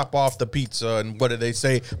 I drop off the pizza and what did they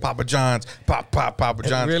say? Papa John's, Papa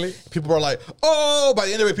John's. Really? People were like, oh! By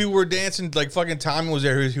the end of it, people were dancing like fucking Tommy was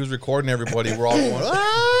there. He was recording everybody. We're all going,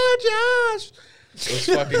 Josh! It was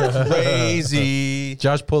fucking crazy.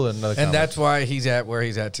 Josh Pullen, another and comic. that's why he's at where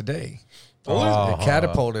he's at today. Oh. It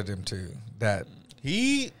catapulted him to that.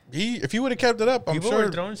 He if he would have kept it up, I'm People sure.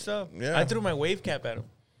 were throwing stuff. Yeah. I threw my wave cap at him.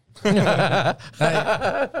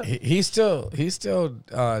 He's still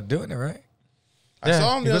doing it, right? I Yeah,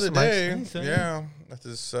 saw him he the goes other to Mike's. day. Thanks, Yeah. At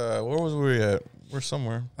this, where was we at? We're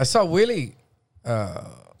somewhere. I saw Willie.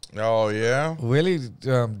 Oh, yeah? Willie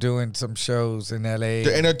doing some shows in L.A.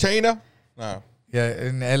 The entertainer? No. Yeah,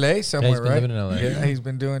 in L.A. somewhere, he's been right? living in LA. Yeah, he's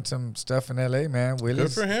been doing some stuff in L.A. Man, Good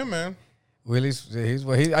Willie's. for him, man. Willie's. He's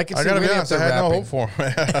well. I can I see gotta be Willie up honest, I there had no rapping. hope for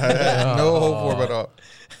him. I had no hope for him at all.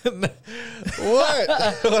 What?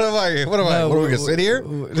 What am I? What am I? What are we gonna sit here?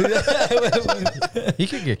 He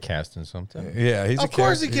could get cast in something. Yeah, he's. Of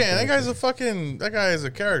course he can. That guy's a fucking. That guy is a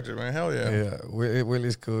character, man. Hell yeah. Yeah,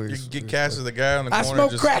 Willie's cool. You He's- can get cast as the guy on the I corner.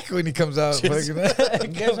 smoke just crack when he comes out. fucking- You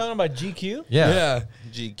guys talking about GQ? Yeah. yeah,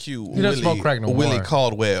 GQ. He doesn't smoke crack no Willie more.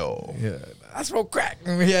 Caldwell. yeah. I smoke crack.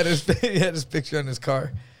 And he had his picture on his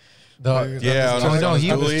car. Yeah, on his- no, on he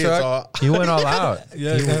his was- truck. He went all out.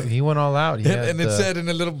 Yeah, he, yeah. he went all out. He had, And it said in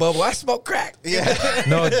a little bubble, "I smoke crack." Yeah.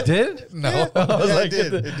 no, it did. No. I was Yeah, like, it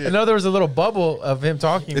did. It did. I know there was a little bubble of him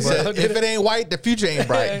talking. It But said, if it ain't white, the future ain't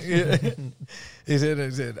bright. Yeah. He said,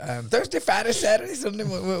 Thursday, Friday, Saturday, Sunday.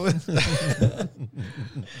 Willie,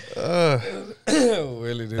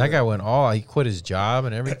 dude. that guy went all out. He quit his job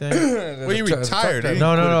and everything. Well, he retired. He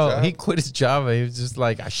No, didn't quit a no. job. He quit his job. He was just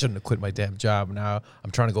like, I shouldn't have quit my damn job. Now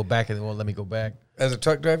I'm trying to go back and they won't let me go back. As a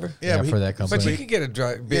truck driver. Yeah, but for he- that But company. you can get a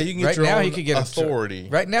drive. Yeah, you can get right your now. own He could get authority.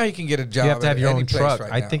 Right now, he can get a job. You have to have at your any own place truck.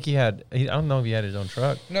 right I now. think he had. I don't know if he had his own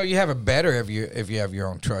truck. No, you have it better if you have your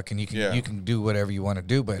own truck, and you can Yeah. you can do whatever you want to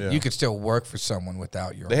do. But Yeah. you could still work for someone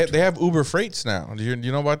without your. They own have, truck. they have Uber Freights now. Do you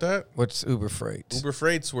know about that? What's Uber Freight? Uber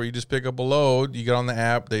Freights, where you just pick up a load. You get on the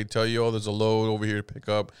app. They tell you, oh, there's a load over here to pick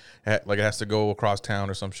up. Like it has to go across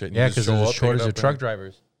town or some shit. And Yeah, you just because there's show a up, pick it shortage up, of truck and-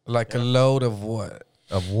 drivers Like a load of what?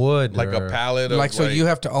 of wood. Like a or- pallet of Like so, you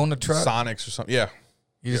have to own a truck. Sonics or something. Yeah.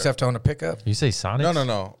 You just have to own a pickup. You say Sonics?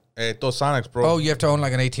 No. Hey, those Sonics, bro. Oh, you have to own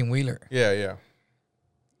like an 18-wheeler. Yeah.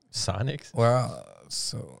 Sonics. Wow.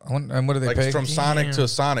 So, and what do they Like pay? it's from Sonic to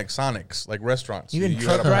Sonics, like restaurants. Even You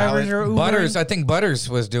truck got a drivers pallet. are Ubering? Butters. I think Butters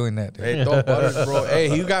was doing that. dude. Hey, throw Butters, bro. Hey,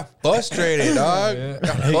 he got frustrated, dog. Yeah.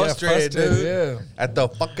 Got He got frustrated, frustrated, dude. yeah. At the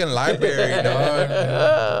fucking library,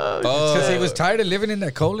 dog. Because he was tired of living in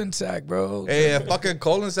that colon sack, bro. Hey, that fucking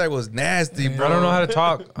colon sack was nasty, bro. I don't know how to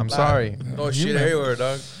talk. I'm sorry. Oh shit everywhere,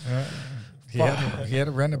 dog. He had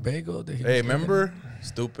to rent a bagel. That he Hey, was remember?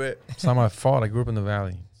 Stupid. It's not my fault. I grew up in the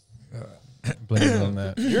valley. Blame it on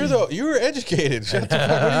that. You were educated. Shut the fuck.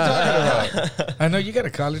 What are you talking about? living. I know you got a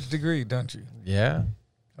college degree, don't you? Yeah.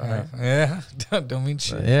 Yeah. Don't mean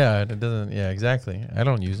shit. Yeah, it doesn't. Yeah, exactly. I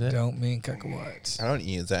don't use it. Don't mean cacahuates. I don't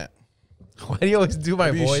use that. Why do you always do my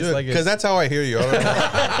voice like Because it's that's how I hear you. I don't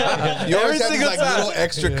know. You always have these like little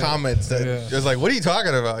extra comments that just like, what are you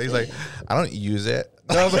talking about? He's like, I don't use it.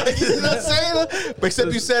 No, but you're not saying that. But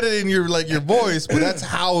except you said it in your voice, but that's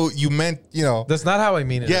how you meant, that's not how I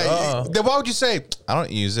mean it. Yeah. Then why would you say, I don't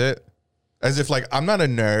use it? As if like I'm not a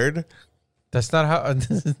nerd. That's not how.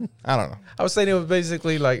 I don't know. I was saying it was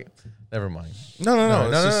basically like. Never mind. No.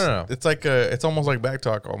 No. It's like it's almost like back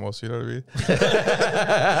talk almost. You know what I mean?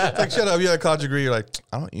 It's like shut up. You got a college degree. You're like,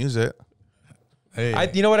 I don't use it.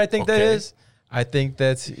 Hey. You know what I think that Okay. is? I think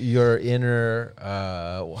that's your inner.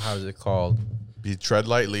 How is it called? Be tread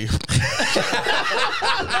lightly.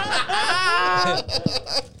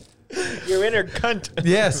 Your inner cunt.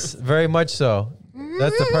 Yes, very much so.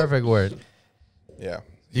 That's the perfect word. Yeah.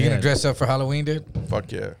 You Yeah. gonna dress up for Halloween, dude?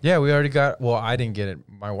 Fuck yeah. Yeah, we already got. Well, I didn't get it.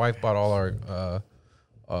 My wife bought all our.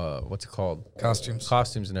 What's it called? Costumes.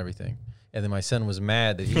 Costumes and everything. And then my son was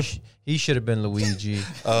mad that he should have been Luigi.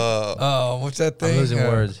 Oh, what's that thing? I'm losing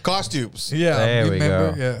words. Costumes. Yeah, There you we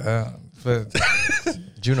remember? go. Yeah, but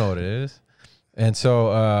Do you know what it is? And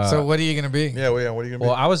so. so what are you gonna be? Yeah. Well, yeah. What are you gonna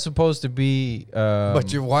Well, I was supposed to be.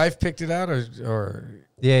 But your wife picked it out, or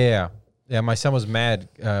Yeah. My son was mad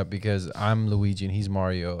because I'm Luigi and he's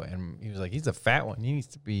Mario, and he was like, "He's a fat one. He needs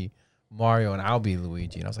to be Mario, and I'll be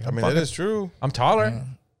Luigi." And I was like, be? I mean, that is true. I'm taller."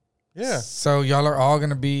 Yeah. so y'all are all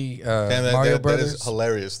gonna be And Mario that Brothers. is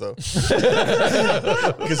hilarious though.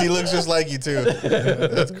 Because he looks just like you too.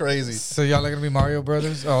 That's crazy. So y'all are gonna be Mario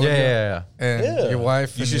Brothers. All of you? Yeah. And Yeah. your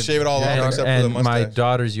wife. You and should your- shave it all Yeah, off except for the and my mustache.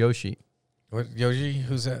 daughter's Yoshi. What, Yoshi?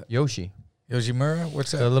 Who's that? Yoshi. Yoshimura?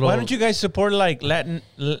 What's The that? little. Why don't you guys support like Latin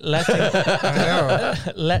I know.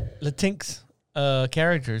 Latinx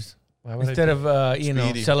characters Why would I instead do- of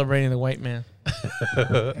Speedy. celebrating the white man?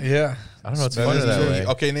 Yeah. I don't know. It's That funny is that true. way.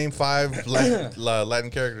 Okay, name 5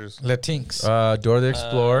 Latin characters. Latinx. Dora the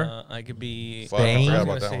Explorer. I could be. Fuck, I Bane. forgot I was about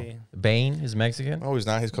gonna that say- one. Bane is Mexican. Oh, he's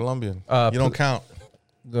not. He's Colombian. Uh, You don't count.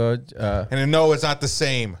 Good. And then, no, it's not the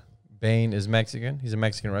same. Bane is Mexican. He's a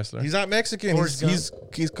Mexican wrestler. He's not Mexican. Forrest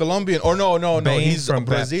He's Colombian. Or no. Bane He's from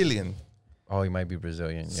Brazilian. Oh, he might be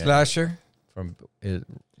Brazilian. Yeah. Slasher. From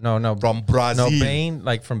no From Brazil. no Bane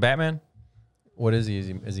like from Batman. What is he?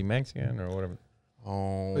 Is he Mexican or whatever?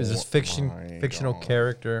 Oh, Is this my fictional God.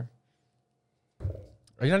 character?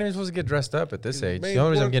 You're not even supposed to get dressed up at this age. Made The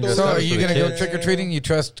only reason I'm getting Puerto dressed So up are is you for the gonna go kids. trick or treating? You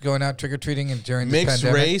trust going out trick or treating and during this Mixed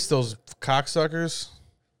pandemic? race, those cocksuckers.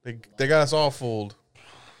 They got us all fooled.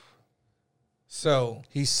 So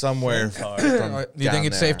He's somewhere. From do you down think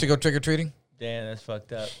it's there. safe to go trick or treating Damn, that's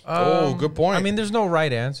fucked up. Oh, good point. I mean, there's no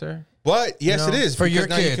right answer. But yes, You know, it is for your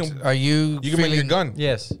because now kids? You can, Are you you can make your gun.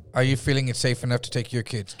 Yes. Are you feeling it's safe enough to take your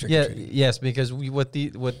kids trick or Yeah. treating? Yes, because what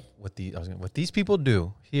these people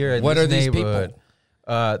do here in What this are these neighborhood,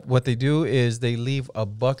 what they do is they leave a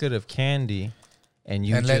bucket of candy, and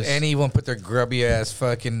you And just let anyone put their grubby ass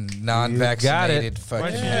fucking non-vaccinated Why fucking.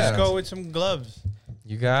 don't you Yeah. just go with some gloves?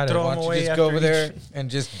 you got it. throw Why them don't away you just go after over there each- and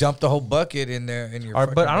just dump the whole bucket in there in your? But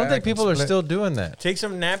fucking I don't bag think people and are split? still doing that. Take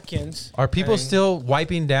some napkins. Are people and- still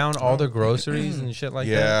wiping down all their groceries and shit like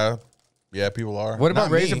that? Yeah. Yeah, people are. What about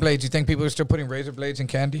Not razor me. blades? You think people are still putting razor blades in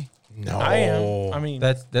candy? No. I am. I mean,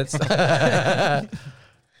 That's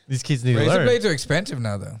these kids need to Razor learn. blades are expensive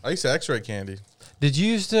now, though. I used to X-ray candy. Did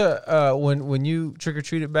you used to when you trick or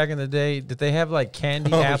treated back in the day? Did they have like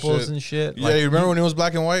candy Oh, apples shit. and shit? Yeah, Like, you remember when it was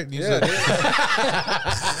black and white? You said,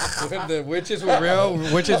 When the witches were real,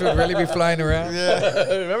 witches would really be flying around. yeah.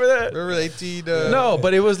 remember that? Remember they teed? No,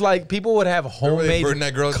 but it was like people would have Remember they homemade burned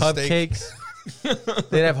that girl's steak? cupcakes.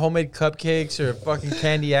 They'd have homemade cupcakes or fucking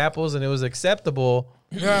candy apples, and it was acceptable.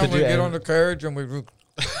 Yeah, to we do- get on the carriage and we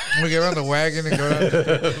get on the wagon and go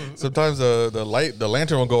down. Sometimes the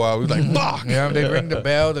lantern will go out. We'd like, fuck. Yeah, they'd ring the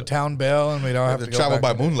bell, the town bell, and we'd all have To to go travel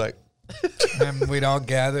back by moonlight. and we'd all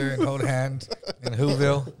gather and hold hands in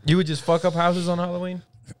Whoville. You would just fuck up houses on Halloween.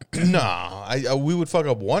 Nah, we would fuck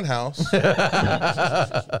up one house. It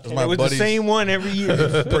was my it was the buddies. same one every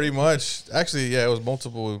year. Pretty much. Actually, yeah, it was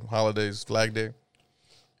multiple holidays. Flag Day.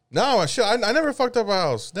 No, shit, I never fucked up a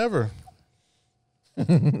house. Never.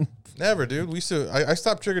 Never, dude. We used to. I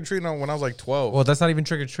stopped trick or treating when I was like 12. Well, that's not even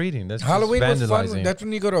trick or treating. That's Halloween just was vandalizing. fun. That's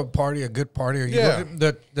when you go to a party, a good party, or you Yeah.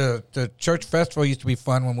 go to the church festival used to be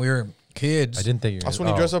fun when we were kids. I didn't think you were That's gonna-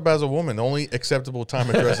 when you dress up as a woman. The only acceptable time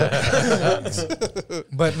to dress up.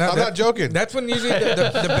 But no, I'm not joking. That's when usually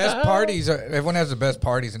the best parties are. Everyone has the best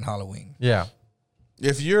parties in Halloween. Yeah.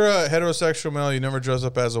 If you're a heterosexual male, you never dress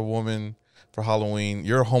up as a woman for Halloween,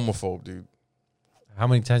 you're a homophobe, dude. How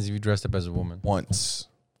many times have you dressed up as a woman? Once.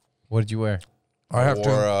 What did you wear? I have wore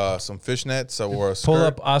to. some fishnets. I wore a skirt. Pull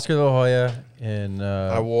up Oscar De La Hoya and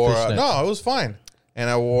I wore fishnets. no, it was fine. And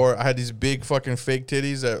I had these big fucking fake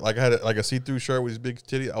titties that like I had like a see-through shirt with these big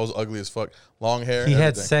titties. I was ugly as fuck. Long hair. He had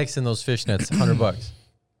everything. sex in those fishnets. $100.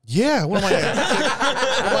 Yeah, what am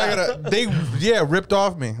I gonna they ripped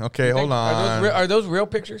off me. Okay, hold on. Are those real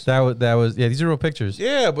pictures? That was yeah. These are real pictures.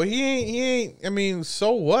 Yeah, but he ain't I mean,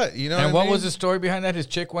 so what? You know And what what I mean? was the story behind that? His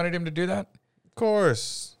chick wanted him to do that. Of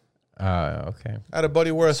course. Okay. I had a buddy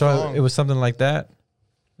wear a So thong. it was something like that,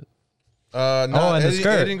 no, and the it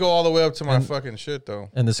skirt. didn't go all the way up to my And- fucking shit though.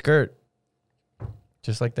 and the skirt,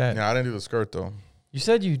 just like that. Yeah, I didn't do the skirt though. You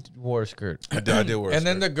said you wore a skirt. I did wear a And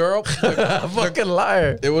then skirt. the girl, Fucking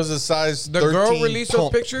liar. It was a size the 13 girl released those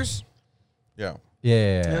pump. pictures. Yeah.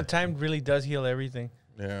 Yeah. You know, time really does heal everything.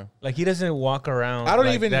 Yeah. Like he doesn't walk around. I don't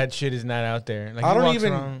like even- that shit is not out there. Like I he don't walks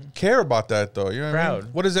even around- care about that though. You know what I mean?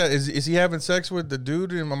 Proud. What is that? Is he having sex with the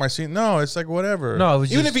dude? Am I seeing? No, it's like whatever. No, it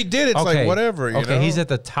was even just- if he did, it's okay. like whatever. You Okay, know? he's at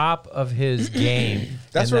the top of his game.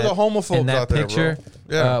 That's in where the homophobes in that out there, bro. picture,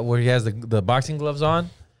 Yeah. where he has the boxing gloves on.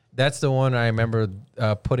 That's the one I remember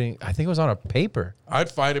putting. I think it was on a paper.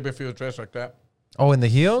 I'd fight him if he was dressed like that. Oh, in the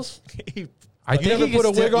heels. he I You never he put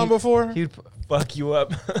could a wig still- on before? He'd, fuck you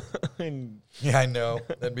up. And Yeah, I know.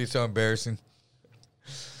 That'd be so embarrassing.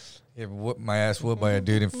 If whoop my ass whooped by a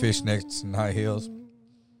dude in fishnets and high heels.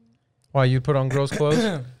 why you put on girls'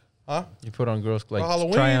 clothes? Huh? You put on girls like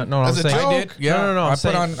Halloween? try on. No, As I'm a saying joke? I did. Yeah, No. I'm I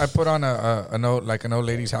saying, put on an old old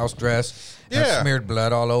lady's house dress. And Yeah. smeared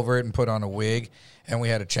blood all over it and put on a wig. And we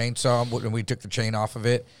had a chainsaw and we took the chain off of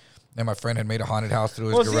it. And my friend had made a haunted house through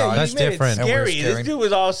his well, see, garage. That's you made different. It And we're scary. This scaring- dude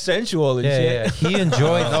was all sensual and Yeah, shit. yeah. He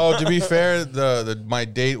enjoyed. No, to be fair, my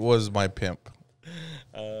date was my pimp.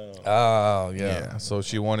 Oh, yeah. Yeah. So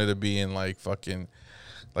she wanted to be in like fucking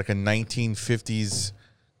like a 1950s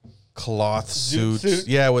cloth suit.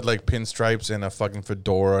 Yeah, with like pinstripes and a fucking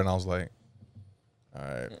fedora, and I was like, all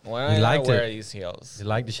right. Why He do I liked wear it. these heels? You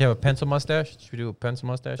like? Did she have a pencil mustache? Did she do a pencil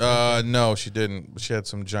mustache? No, she didn't. She had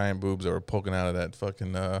some giant boobs that were poking out of that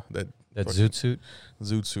fucking that that fucking zoot suit.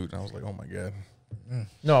 zoot suit, and I was like, oh my god.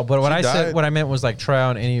 No, but what She I said, died. what I meant was like try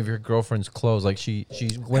on any of your girlfriend's clothes. Like she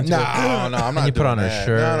went to. No, I'm not. And you put doing on her that.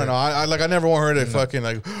 shirt. No. I never want her to fucking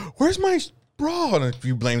like, where's my bra? And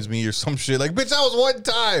she blames me or some shit. Like, bitch, that was one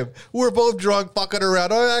time. We were both drunk, fucking around.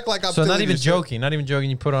 Don't act like I'm. So not stealing even your shit. joking. Not even joking.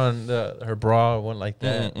 You put on her bra or one like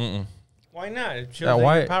that. Why Why not? It shows Yeah, that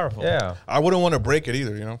why? you're powerful. Yeah. I wouldn't want to break it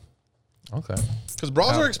either, you know, Okay. because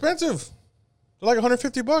bras are expensive. They're like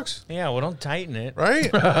 $150, Yeah, well, don't tighten it. right?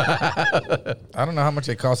 I don't know how much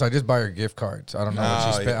they cost. I just buy her gift cards. I don't know what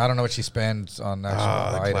she spends. yeah. I don't know what she spends on actual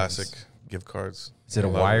The items. classic gift cards. Is it a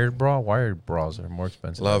wired bra? Wired bras are more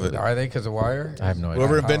expensive. Love it. Are they because of wire? I have no idea.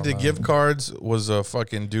 Whoever I don't invented know. gift cards was a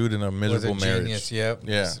fucking dude in a Was miserable a marriage. genius? Yep.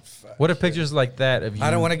 Yeah. What are pictures like that of you?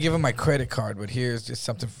 I don't want to give him my credit card, but here's just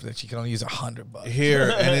something that she can only use $100.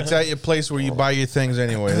 Here, and it's at your place where you buy your things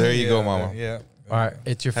anyway. There you go, mama. Yeah. All right,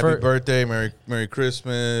 it's your Happy first. birthday, Merry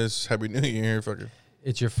Christmas, Happy New Year, fucker.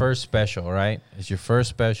 It's your first special, right? It's your first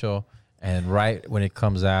special, and right when it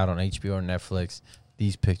comes out on HBO or Netflix,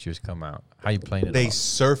 these pictures come out. How you playing it? They off?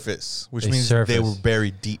 surface, which They means surface. they were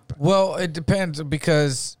buried deep. Well, it depends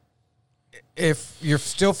because if you're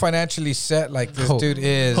still financially set like this dude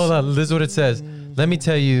is. Hold on, this is what it says. Let me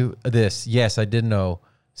tell you this. Yes, I did know,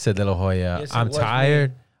 said De La Hoya. Yes, it I'm was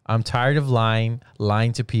tired. I'm tired of lying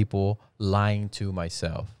to people, lying to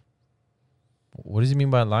myself. What does he mean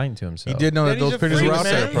by lying to himself? He did know that Daddy's those a pictures freak, were out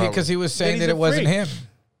man. there, probably. Because he was saying He's that a it wasn't freak. him.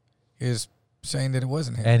 He was saying that it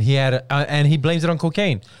wasn't him. And he had, and he blames it on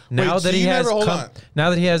cocaine. Now Wait, that so he you has, never- hold come, on. now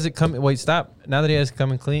that he has it come. Wait, stop. Now that he has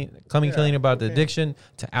coming clean about the addiction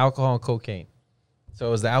to alcohol and cocaine. So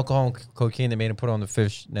it was the alcohol and cocaine that made him put on the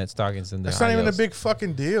fishnet stockings and the. That's not even a high heels. big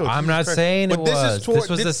fucking deal. I'm Jesus not Christ. saying it But was. This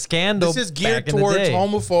was a scandal This is geared back in the towards day.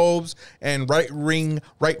 homophobes and right-wing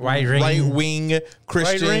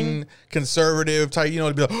Christian conservative type. You know,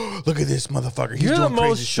 to be like, oh, look at this motherfucker. He's You're the doing crazy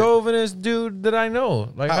most shit. chauvinist dude that I know.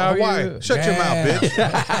 Like how Why? you? Shut your mouth, Damn. bitch.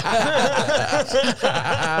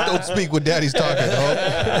 Don't speak when daddy's talking.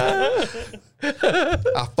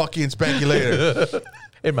 I'll fuck you and spank you later.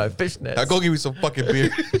 In my fishnets. Now go give me some fucking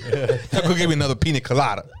beer. Now go give me another pina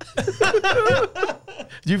colada. Did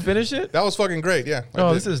you finish it? That was fucking great. Yeah. I Oh,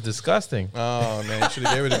 did. this is disgusting. Oh man, you should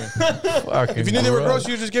have gave it to me. Fucking If you knew they were gross,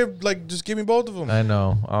 you just give me both of them. I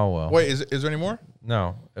know. Oh well. Wait, is there any more?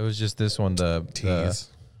 No, it was just this one. The Tease.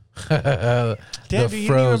 the Damn, do you didn't even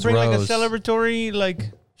froze bring like a rose. celebratory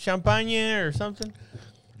like champagne or something?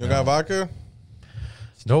 You got vodka?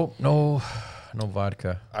 Nope, no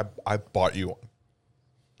vodka. I bought you one.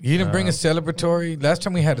 You didn't bring a celebratory. Last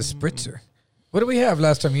time we had a spritzer. What did we have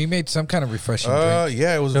last time? You made some kind of refreshing drink.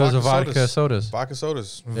 Yeah, it was It was vodka a vodka sodas. sodas. Vodka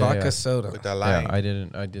sodas. Vodka yeah. soda. With that Yeah,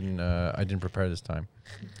 lime. I didn't prepare this time.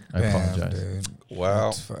 I Damn, apologize. dude. Wow.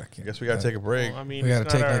 That's fucking. I guess we gotta take a break. Well, I mean, We got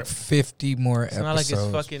it's to not take our like 50 more not like it's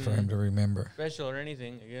episodes fucking- for him to remember. special or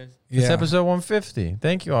anything, I guess. It's Yeah. episode 150.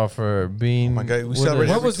 Thank you all for being. Oh my God, we with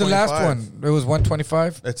celebrated us. What was the last 25. one? It was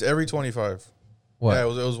 125. It's every 25. What? Yeah, it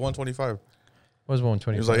was 125. What was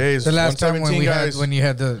 120? He was like, hey, it's The last time when 117 we guys. had when you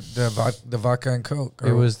had the vodka and coke. it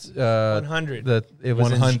or- was 100. It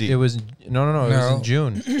was 100. it was no. It was No. in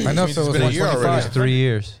June. It I know. It's So it was been a year 125. already. was 3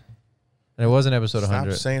 years. And it wasn't episode Stop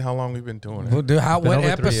 100. saying how long we've been doing it. Well, dude, Been what over 3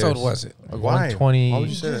 episode years. was it? Why? 120. Why would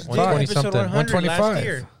you say that? 120 Episode something. 100 last 125.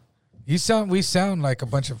 year. We sound like a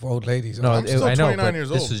bunch of old ladies. No, I'm still I know, 29 but years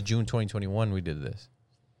this old. was June 2021 we did this.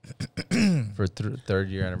 For third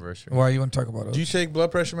year anniversary. Why you want to talk about it? Do you take blood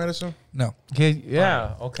pressure medicine? No, Okay,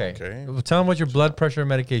 yeah, okay. Okay. Well, tell them what your blood pressure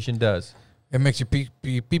medication does. it makes you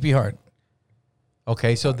pee hard.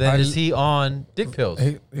 Okay, so then is he on dick pills?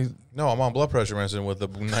 No, I'm on blood pressure medicine with a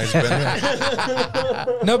nice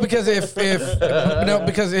benefit. No, because if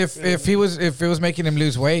it was making him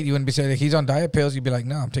lose weight, you wouldn't be saying like, he's on diet pills. You'd be like,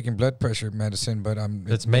 no, I'm taking blood pressure medicine, but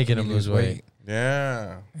That's making him lose weight.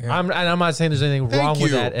 Yeah. Yeah. I'm not saying there's anything Thank wrong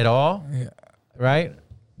with you. that at all, Yeah. right?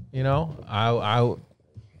 You know,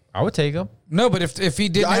 I would take them. No, but if he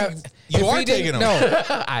didn't have, you if are he didn't- taking them.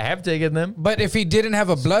 No, I have taken them. but if he didn't have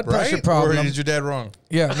a blood pressure Right? problem, Or is your dad wrong?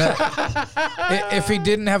 yeah. No, if he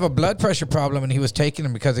didn't have a blood pressure problem and he was taking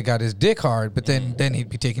them because it got his dick hard, but then he'd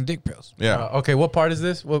be taking dick pills. Yeah. Okay, what part is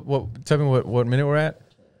this? What? Tell me what minute we're at.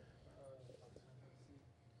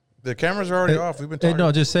 The cameras are already off. We've been Hey, talking.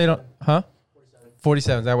 no, just say it. Huh?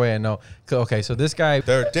 47. That way I know. Okay, so this guy.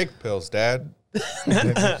 They're dick pills, Dad.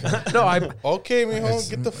 No, Okay, mijo,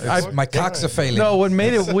 get the fuck. My cocks are failing. No, what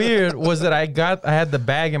made it weird was that I had the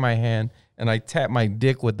bag in my hand and I tapped my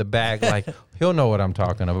dick with the bag. Like he'll know what I'm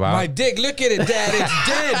talking about. My dick, look at it, Dad. It's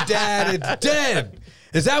dead, Dad. It's dead.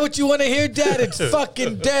 Is that what you want to hear, Dad? It's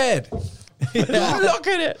fucking dead. Look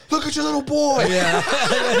at it. Look at your little boy. Yeah.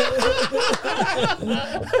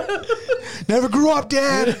 Never grew up,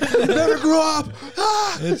 Dad. Never grew up.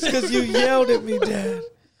 Ah, It's because you yelled at me, Dad.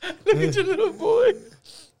 Look at your little boy.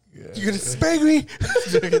 you gonna spank me?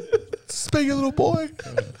 Spank your little boy.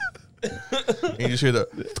 And you just hear the.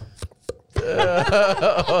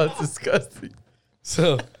 Oh, it's disgusting.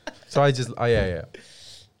 So So I just. Oh yeah.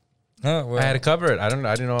 Oh, well. I had to cover it. I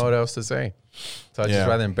didn't know what else to say. So I Yeah. just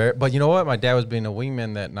rather embarrass. But you know what? My dad was being a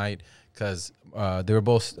wingman that night because they were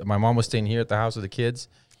both. My mom was staying here at the house with the kids,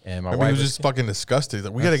 and my I mean, wife he was just fucking disgusted.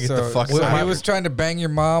 Like, we gotta get the So- fuck so out. he was trying to bang your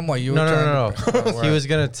mom while you were No. trying to... He was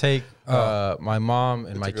gonna take my mom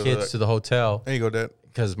and my took her kids to to the hotel There you go, Dad.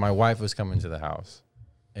 because my wife was coming to the house,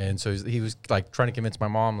 and so he was like trying to convince my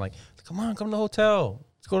mom, like, "Come on, come to the hotel.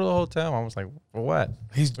 Let's go to the hotel." Mom was like, "For what?"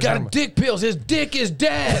 He's got dick pills. His dick is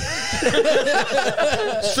dead.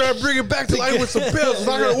 Try to bring it back to life with some pills. It's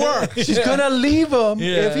not gonna work. She's gonna leave him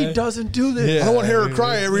Yeah. if he doesn't do this. I don't want to hear her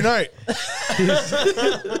cry every night.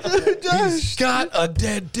 He's got a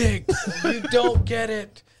dead dick. You don't get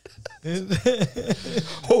it.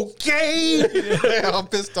 Okay. I'm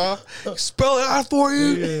pissed off. Spell it out for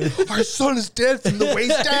you. Our son is dead from the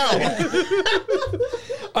waist down.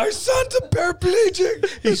 Our son's a paraplegic.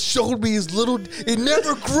 He showed me his little. It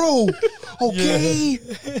never grew. Okay.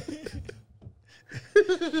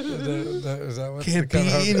 Is that what Can't be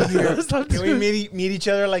in here. Can we meet each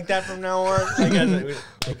other like that from now on?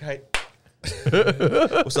 Like, hi.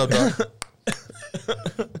 What's up, dog?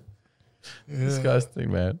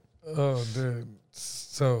 Disgusting, man. Oh, dude.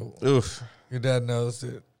 So Oof. your dad knows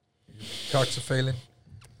that cocks are failing.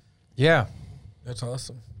 Yeah, That's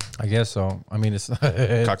awesome. I guess so. I mean, it's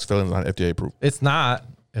Cox Fillings not FDA approved. it's not.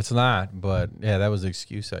 It's not. But yeah, that was the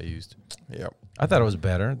excuse I used. Yep. I thought it was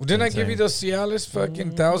better. Well, didn't I give you those Cialis fucking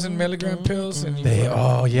 1,000 milligram pills? And you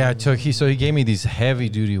Yeah, I took. So he gave me these heavy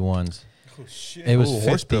duty ones. Oh shit. It was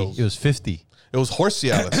horse 50. pills. It was 50. It was horse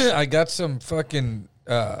Cialis. I got some fucking.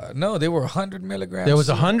 No, they were 100 milligrams. There was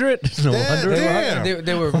 100. No, Damn. 100. They were, Damn.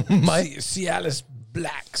 they were Cialis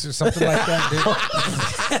blacks or something like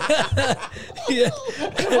that, dude. Yeah.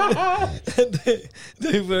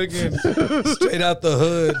 they fucking straight out the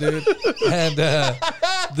hood, dude. And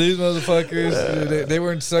these motherfuckers, dude, they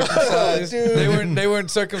weren't circumcised. They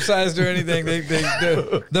weren't circumcised or anything.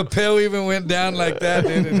 The pill even went down like that,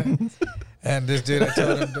 dude. And this dude, I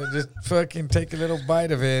told him to just fucking take a little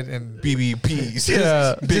bite of it and BBPs.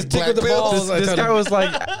 Yeah. just tickle the balls. I This told guy him, was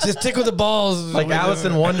like just tickle the balls. like Alice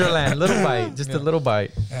in Wonderland. Little bite, just a little bite.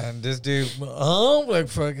 And this dude, like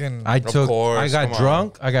fucking. I took. course, I got come on.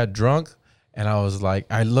 drunk. I got drunk, and I was like,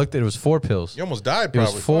 I looked at it was 4 pills. You almost died, It was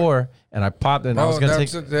probably. 4, and I popped it. And I was gonna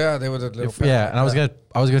take. Yeah, they were the little. Yeah, and I was gonna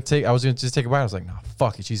just take a bite. I was like, no,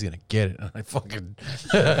 fuck it, she's gonna get it. And I fucking.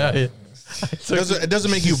 It doesn't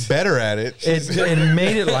make you better at it. it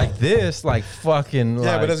made it like this, like fucking.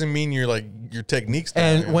 Yeah, like, but it doesn't mean you're like your technique's down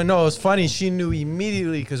And there. when no, it was funny. She knew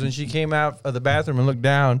immediately because when she came out of the bathroom and looked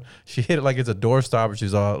down, she hit it like it's a doorstopper.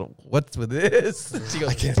 She's all, "What's with this?" She goes,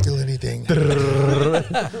 I can't feel anything.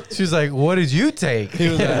 she's like, "What did you take?" He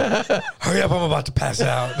was like, hurry up, I'm about to pass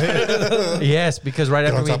out. Yes, because right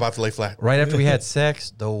Get on after top, we about to lay flat. right after we had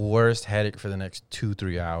sex, the worst headache for the next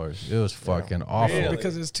 2-3 hours. It was fucking awful.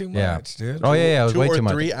 Because it's too Yeah. much, dude. Oh yeah, it was 2 way or too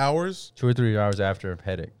much. 3 hours. 2 or 3 hours after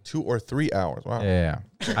headache. 2 or 3 hours. Wow. Yeah.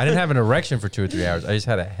 I didn't have an erection for 2 or 3 hours. I just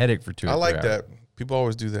had a headache for 2 or 3 I hours. like that. People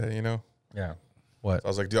always do that, you know. Yeah. What? I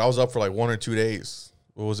was like, dude, I was up for like 1 or 2 days.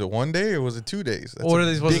 What was it, 1 day or was it 2 days? That's What a are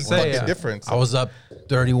they supposed big to say? fucking difference. I was up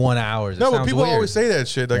 31 hours. It No, but sounds people weird. always say that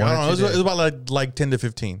shit. Like, 1 I or don't know. 2 It was about like 10 to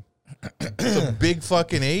 15. It's a big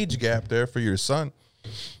fucking age gap there for your son.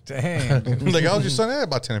 Dang. Like, how old your son at?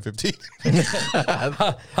 About 10 or 15.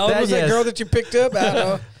 How old was that yes. girl that you picked up? I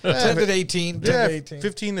don't know. 10 to 18. 10 Yeah, to 18.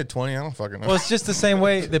 15 to 20. I don't fucking know. Well, it's just the same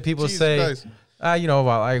way that people Jesus say, Christ. you know,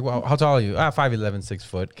 about like, well, how tall are you? 5'11", 6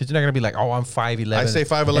 foot. Because you're not gonna be like, oh, I'm 5'11". I say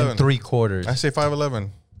 5'11". and 3/4. I say 5'11".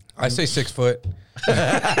 I say 6 foot.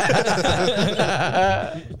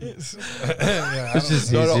 It's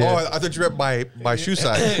just No, easier. I thought you read by shoe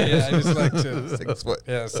size. Yeah, I just like to. 6 foot.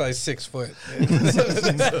 Yeah, size 6 foot.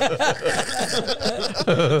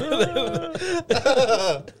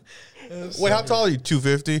 Wait, how tall are you?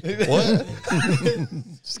 250? What?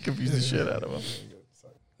 Just confuse the shit out of them.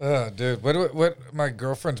 Oh, dude. What? My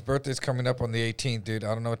girlfriend's birthday's coming up on the 18th, dude.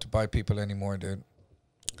 I don't know what to buy people anymore, dude.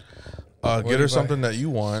 Get do her you buy? something that you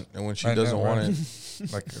want, and when she I doesn't know, want right?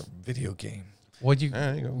 it, Like a video game. What you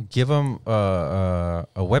there you go. give them a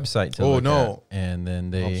website to Oh, look no. at, and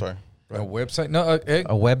then they I'm sorry. A website? No, a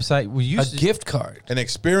website. We a used to, gift card. An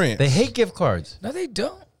experience. They hate gift cards. No, they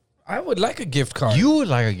don't. I would like a gift card. You would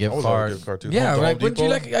like a I gift would love a card. gift card too. yeah, Home like wouldn't you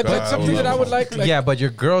Depot? like? That's something that I would like. Yeah, but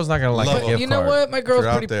your girl's not gonna like Love a them. gift You know card. what? My girl's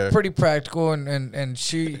They're out there. pretty practical, and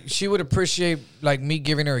she would appreciate like me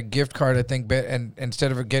giving her a gift card. I think, and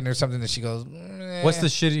instead of her getting her something that she goes, What's the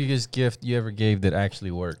shittiest gift you ever gave that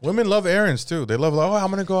actually worked? Women love errands too. They love like, oh, I'm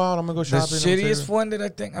gonna go out. I'm gonna go the shopping. shittiest one that I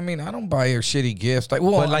think? I mean, I don't buy her shitty gifts. Like,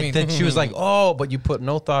 well, But I like mean, then she was like, oh, but you put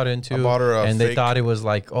no thought into, I bought her a and they fake- thought it was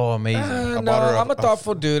like, oh, amazing. I no, bought her I'm a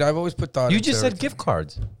thoughtful dude. I've always put thought. You into just said everything. gift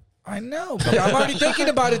cards. I know, but I'm already thinking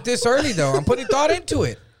about it this early though. I'm putting thought into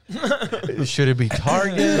it. Should it be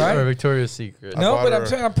Target Right? or Victoria's Secret? No, bought but I'm her-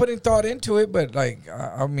 saying I'm putting thought into it. But like,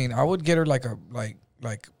 I mean, I would get her like a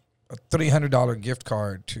 $300 gift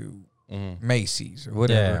card to Macy's or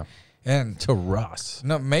whatever. And To Ross.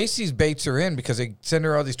 no, Macy's baits her in because they send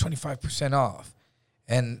her all these 25% off.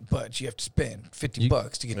 But you have to spend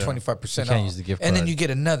 $50 to get 25% You off. can't use the gift and then card. you get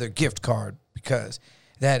another gift card because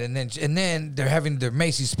that, and then they're having their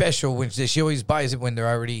Macy's special, which she always buys it when they're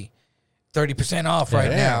already 30% off right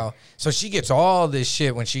Damn. now. So she gets all this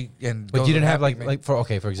shit when she But goes you didn't to have Happy like Meal. for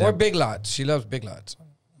or example, Big Lots. She loves Big Lots.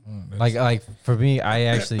 like for me, I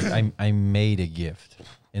actually I made a gift,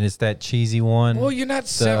 and it's that cheesy one. Well, you're not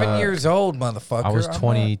 7 years old, motherfucker. I was I'm not-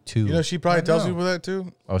 22. You know, she probably I tells know. people that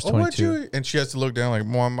too. I was Oh, what'd 22. you? And she has to look down like,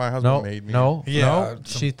 Mom, my husband no, made me. no, Yeah, no. some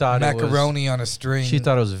She thought macaroni on a string. She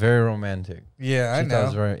thought it was very romantic. Yeah, I She thought it know.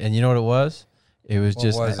 was very, and you know what it was? It was What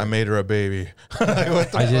just was I made her a baby.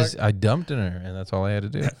 I dumped in her, and that's all I had to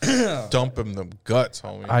do. Dump him the guts,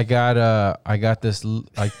 homie. I got this.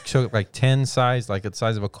 I took like 10 size, like the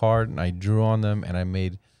size of a card, and I drew on them, and I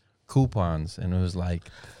made coupons, and it was like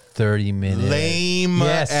 30 minutes. Lame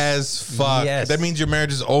Yes. as fuck. Yes. That means your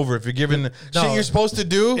marriage is over. If you're giving the shit you're supposed to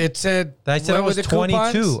do. It said. I said what I were was the 22.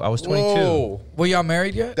 coupons? I was 22. Whoa. Were y'all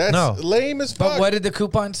married yet? That's No. lame as fuck. But what did the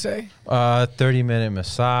coupon say? 30-minute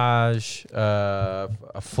massage, a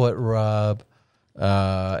foot rub,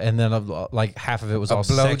 and then like half of it was A all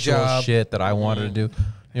blow sexual job. shit that I wanted to do.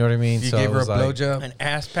 You know what I mean? You So gave it her a was like- blowjob. An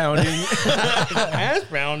ass pounding. Ass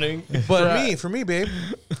pounding. But for me, babe.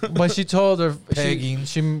 but she told her Pegging.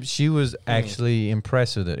 she was actually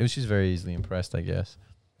impressed with it. She's very easily impressed, I guess.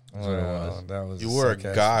 That was You were a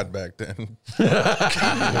god back then.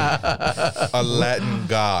 A Latin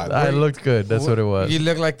god. I looked good. That's what it was. You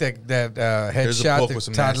look like that Here's a headshot book that with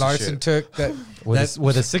some Todd nasty Larson shit. took.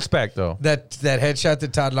 With a six pack though. That headshot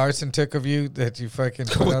that Todd Larson took of you that you fucking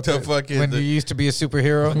put What out the there fuck is when the- you used to be a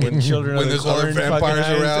superhero. When Children of the there's other Corn fucking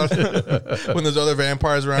vampires eyes. around, when there's other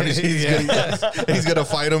vampires around, he's gonna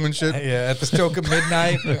fight them and shit. Yeah, at the stroke of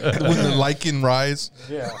midnight. When the lichen rise,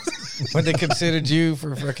 Yeah. When they considered you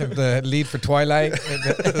for fucking the lead for Twilight.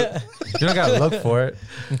 You don't gotta look for it.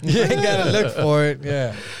 You ain't gotta look for it.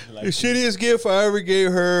 Yeah. the shittiest gift I ever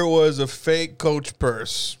gave her was a fake Coach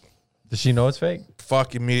purse. Does she know it's fake?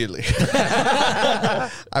 Fuck immediately.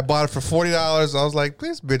 I bought it for $40. I was like,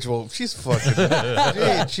 this bitch, well, she's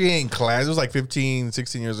fucking, she ain't classy. It was like 15,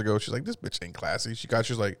 16 years ago. She's like, this bitch ain't classy. She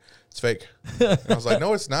was like, it's fake. And I was like,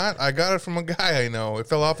 no, it's not. I got it from a guy I know. It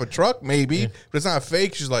fell off a truck, maybe, but it's not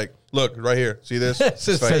fake. She's like, look, right here. See this? It's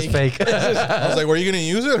says Says fake. fake. I was like, were you going to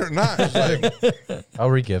use it or not? She's like, I'll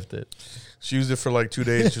regift it. she used it for like 2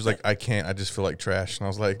 days. She was like, I can't. I just feel like trash. And I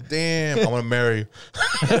was like, damn, I want to marry you.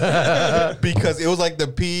 Because it was like the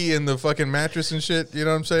pee in the fucking mattress and shit. You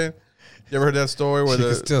know what I'm saying? You ever heard that story where She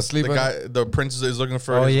could still sleep the on guy, the princess is looking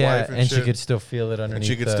for Oh his yeah, wife and, and shit? she could still feel it underneath. And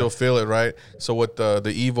she could the- still feel it, right? So what the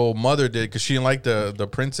evil mother did, because she didn't like the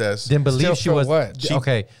princess. Didn't believe Still she feel was what? She-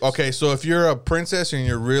 okay. Okay, so if you're a princess and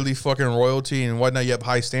you're really fucking royalty and whatnot, you have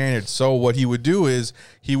high standards. So what he would do is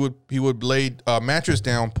he would lay a mattress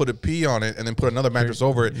down, put a pee on it, and then put another mattress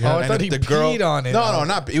over it. Oh, I And thought if he the girl, peed on it. No,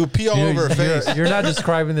 not he would pee all over her face. You're not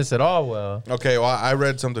describing this at all well. Okay, well I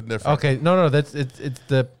read something different. Okay, no, that's it's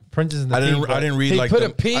the princess and the I thief. didn't read He like put the, a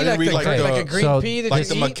pea I didn't read like, like a green So, pea that like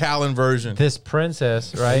the you eat. Macallan version. This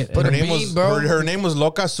princess, right? Put Her a name bean, was bro. her name was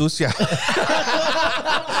Loca Sucia.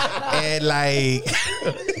 And like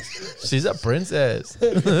She's a princess.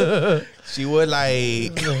 she would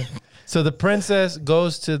like So the princess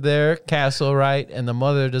goes to their castle, right? And the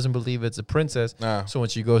mother doesn't believe it's a princess. Ah. So when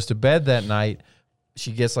she goes to bed that night,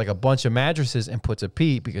 she gets like a bunch of mattresses and puts a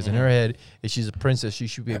pee because in her head, if she's a princess, she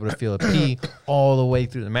should be able to feel a pee all the way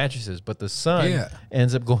through the mattresses. But the son Yeah.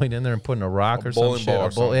 ends up going in there and putting a rock or some bowling shit. ball or a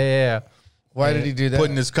bowl- something. yeah. Why did he do that?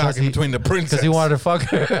 putting his cock in between the princess. Because he wanted to fuck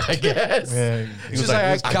her, I guess. Yeah. He was She's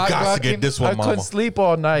like, like, I cock got to blocking? get this I one, couldn't mama. sleep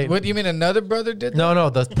all night. What do you mean? Another brother did that? No,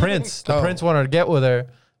 the prince. The Oh. prince wanted to get with her,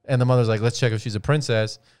 and the mother's like, "Let's check if she's a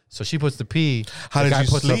princess." So she puts the pee. How the did guy you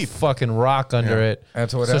puts sleep? a fucking rock under Yeah. it.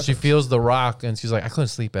 That's what So she happens. feels the rock, and she's like, I couldn't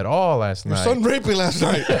sleep at all last Your night. son raped me last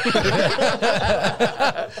night.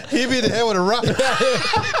 He hit me in the head with a rock. With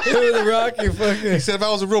the rock, you fucking. He said if I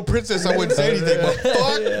was a real princess, I wouldn't say anything. But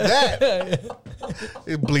fuck that.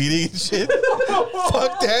 He's bleeding and shit.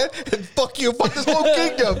 Fuck that. And fuck you. Fuck this whole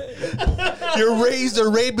kingdom. You're raised a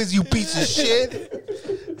rapist, you piece of shit.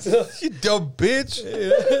 You dumb bitch.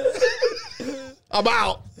 I'm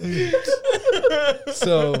out.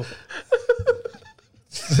 So.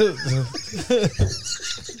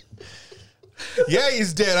 Yeah,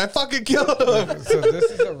 he's dead. I fucking killed him. So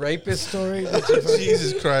this is a rapist story. that you fucking-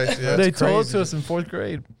 Jesus Christ. Yeah. They told it crazy. to us in 4th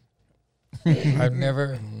grade. I've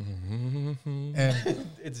never. And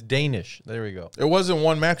It's Danish. There we go. It wasn't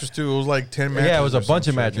one mattress, too. It was like 10 mattresses. Yeah, it was a or some bunch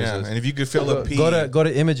of shit. mattresses. Yeah. And if you could feel the pee. Go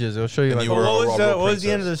to images. It'll show you And like. you were- What was, a real what was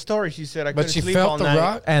the end of princess. the story? She said, I but couldn't she sleep all felt the night.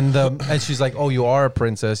 rock. and she's like, oh, you are a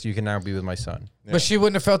princess. You can now be with my son. But she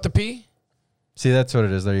wouldn't have felt the pee. See, that's what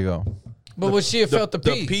it is. There you go. But would she have felt the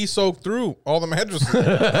pee? The pee soaked through all the mattresses.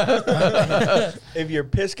 If your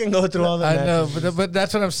piss can go through all the I know, mattresses. but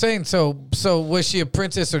that's what I'm saying. So was she a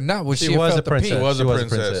princess or not? Would she, She have was felt a princess. the pee? was She a was a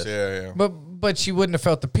princess. princess. Yeah. But she wouldn't have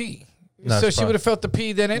felt the pee. No, So it's she fine. would have felt the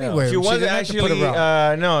pee then anyway. She wasn't didn't have to put actually. a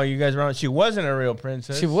rock. No, you guys were wrong. She wasn't a real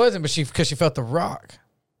princess. She wasn't, but because she felt the rock.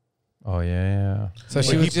 Oh yeah. So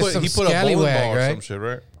she was just some he put a bowling scallywag, ball or some right? shit,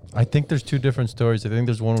 right? I think there's 2 different stories. I think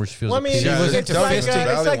there's one where she feels. Well, I a mean, pee. She was it's into like,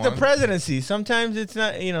 fisting. it's like the One. presidency. Sometimes it's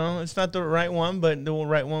not, it's not the right one, but the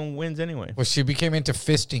right one wins anyway. Well, she became into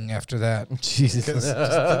fisting after that. Jesus.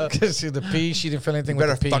 Because the pee, she didn't feel anything You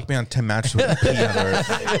better with the pee. fuck me on 10 matches with a pee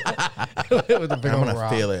on her. with a big I'm old gonna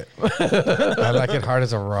rock. feel it. I like it hard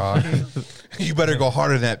as a rock. You better go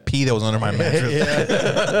harder than that pee that was under my mattress.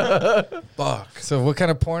 Fuck. So what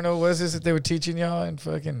kind of porno was this that they were teaching y'all? And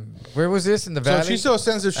fucking, where was this in the So valley? she still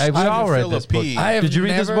sends if she Hey, we all can read feel a this book. pee. I have Did you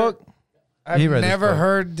read this never- book? I've He read this never book.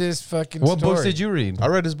 heard this fucking What story. books did you read? I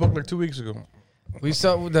read this book like 2 weeks ago. We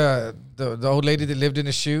saw the old lady that lived in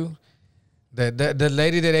a shoe. The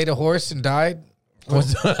lady that ate a horse and died.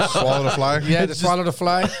 Swallow the fly? Yeah, that swallowed a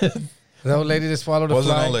fly. The old lady that swallowed a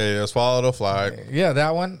Wasn't fly. no lady. Swallow the fly. Yeah,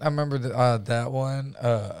 that one. I remember that one.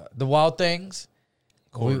 The Wild Things.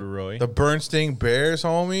 Corduroy. The Bernstein Bears,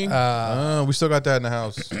 homie. We still got that in the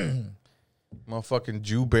house. Motherfucking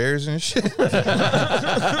Jew bears and shit.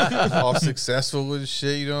 All successful with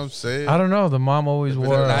shit, you know what I'm saying? I don't know. The mom always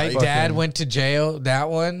wore. The a Night fucking- Dad went to jail. That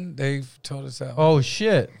one. They've told us that. Oh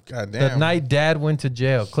shit! God The damn. night Dad went to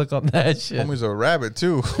jail. Click on that shit. Homie's a rabbit,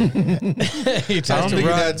 too. he I tried don't to think your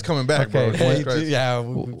run. dad's coming back, bro. Okay. Jesus He- Christ. yeah.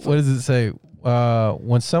 What does it say?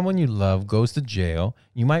 When someone you love goes to jail,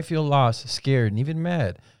 you might feel lost, scared, and even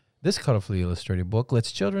mad. This colorfully illustrated book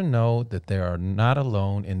lets children know that they are not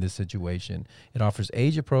alone in this situation. It offers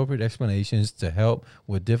age-appropriate explanations to help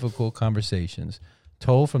with difficult conversations.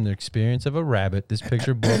 Told from the experience of a rabbit, this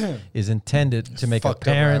picture book is intended to make a Fucked up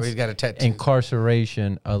rabbit. parent's He's got a tattoo.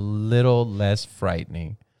 incarceration a little less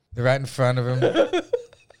frightening. Right in front of him.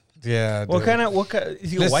 Yeah. What dude. kind of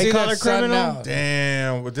is he a Let's white see collar that sun criminal? now.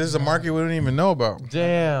 Damn. But this is a market we don't even know about.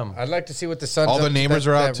 Damn. I'd like to see what the sun's All the up to- neighbors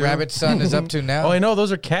that, are out, that too. rabbit's son is up to now. Oh, I know.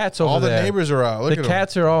 Those are cats over All the there. neighbors are out. Look The at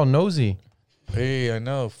cats are all nosy. Hey, I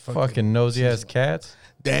know. Fucking nosy ass cats. them.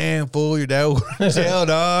 Damn, fool. Your dad went to jail,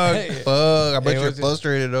 dog. Hey. Fuck. I bet Hey, you're was it-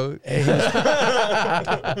 frustrated, dog.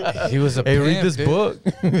 He was a Hey, read pimp, this dude. book.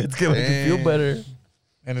 It's gonna make you feel Damn. better.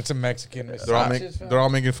 And it's a Mexican. They're all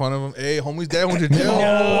making fun of him. Hey, homie's dad went to jail.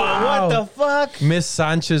 Wow. What the fuck? Miss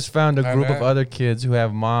Sanchez found a I group of know. other kids who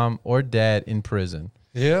have mom or dad in prison.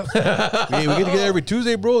 Yeah. Hey, we get together every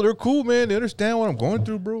Tuesday, bro. They're cool, man. They understand what I'm going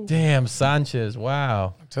through, bro. Damn, Sanchez.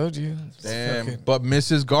 Wow. I told you. It's Damn. fucking- But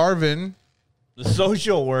Mrs. Garvin, The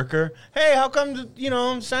social worker. Hey, how come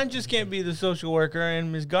Sanchez can't be the social worker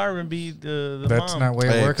and Miss Garvin be the That's mom? not the way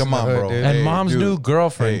it Hey, works. come in the on, hood, bro. dude. And Hey, mom's dude. new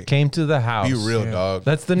girlfriend Hey. came to the house. be real, Yeah. dog.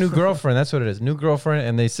 That's the new girlfriend. That's what it is. New girlfriend,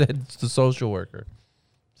 and they said it's the social worker.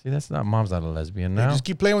 See, that's not mom's not a lesbian Hey, now. just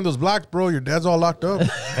keep playing with those blocks, bro. Your dad's all locked up.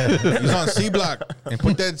 He's on C block. And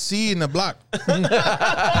put that C in the block.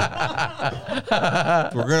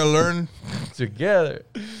 We're going to learn. Together.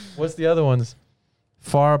 What's the other ones?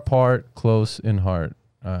 Far apart, close in heart.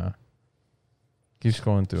 Keep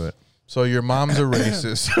scrolling through it. So your mom's a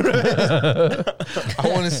racist. I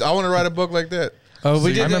want to write a book like that. Oh,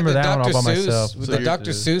 we I did remember the that one all Dr. by Seuss, myself. The So you're-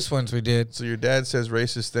 Dr. Seuss ones we did. So your dad says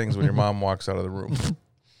racist things when your mom walks out of the room.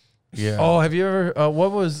 Yeah. Oh, have you ever?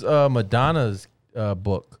 What was Madonna's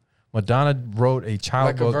book? Madonna wrote a child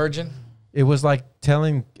like a book. virgin. It was like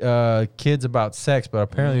telling kids about sex, but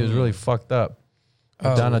apparently it was really fucked up.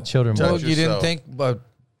 Madonna children Well, book. Touch you didn't yourself. think a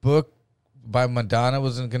book by Madonna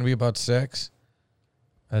wasn't going to be about sex.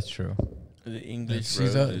 That's true. The English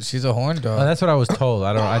She's a horn dog. Oh, that's what I was told.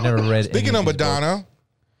 I never read. Speaking any of these books. Madonna,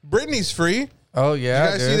 Britney's free. Oh yeah,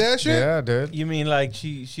 You guys see dude. that shit? Yeah, dude. You mean like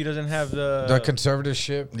she doesn't have the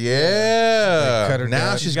Conservatorship. Yeah. They cut her Now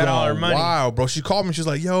down. she's She's got all her going money. wild, bro. She called me. She's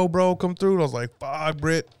like, "Yo, bro, come through." And I was like, "Fuck,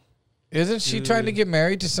 Brit. Isn't she trying to get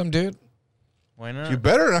married to some dude? Why not? You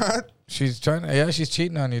better not. She's trying. Yeah, she's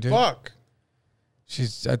cheating on you, dude. Fuck."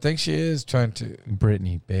 I think she is trying to.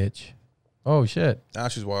 Britney, bitch. Oh shit. Now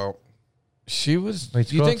she's wild. She was. Wait,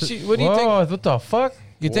 you scroll think to- she? What do you think? Whoa, what the fuck?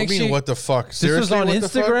 You What think do you mean, she? what the fuck? This Seriously, was on what the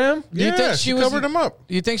fuck? Instagram? Do you Yeah, think she she was- covered him up.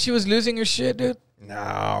 You think she was losing her shit, dude?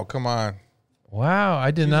 No, come on. Wow,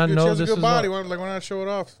 I did She's not a good, know she has this a good was body. on, Why not show it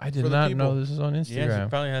off? I did for the not people? know this was on Yeah, she Instagram.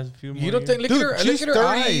 probably has a few more. You don't think? Look Dude, at her. she's Look at her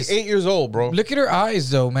eyes. 38 years old, bro. Look at her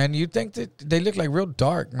eyes, though, man. You think that they look like real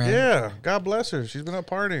dark, man? Yeah, God bless her. She's been up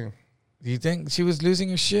partying. You think she was losing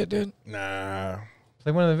her shit, dude? Nah,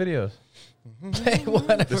 Play one of the videos. Hey, what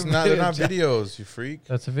a they're not video. videos. You freak.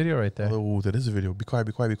 That's a video right there. Oh, that is a video. Be quiet.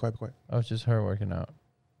 Be quiet. Be quiet. Be quiet. Oh, it's just her working out.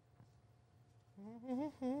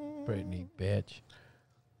 Britney, bitch.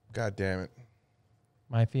 God damn it.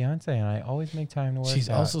 My fiance and I always make time to work She's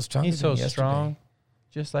out. also stronger He's so than yesterday. strong,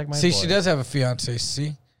 just like my See, boy. she does have a fiance.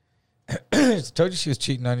 See, I told you she was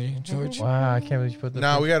cheating on you, George. Wow, I can't believe you put the.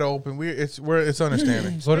 Nah, we gotta open. It's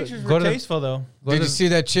understanding. go Pictures to, were go to the, tasteful though. go Did to you see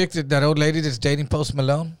that chick, that old lady that's dating Post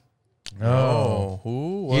Malone? Oh,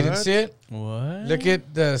 who? What? You didn't see it? What? Look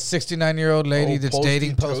at the 69-year-old lady Oh, that's Posty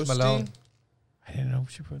dating Post Toasty? Malone. I didn't know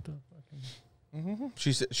she put the.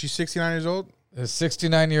 She's 69 years old. The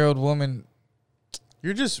 69-year-old woman.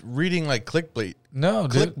 You're just reading like clickbait. No,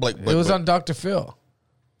 dude. Click, It was on Dr. Phil.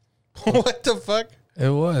 What the fuck? It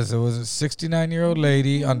was. It was a 69-year-old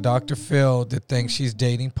lady on Dr. Phil that thinks she's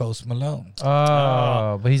dating Post Malone.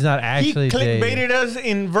 Oh, but he's not He actually dating. clickbaited us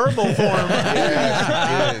in verbal form.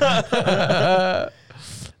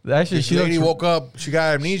 Actually, This she lady looks. woke up. She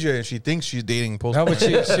got amnesia and she thinks she's dating Post. No, but she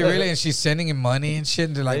really, and she's sending him money and shit.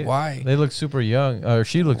 And they're like, why? They look super young, or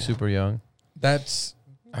she looks super young. That's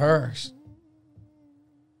her.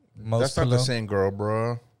 Most That's not the Malone. same girl,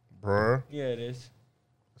 bruh. Yeah, it is.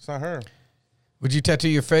 It's not her. Would you tattoo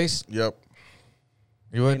your face? Yep.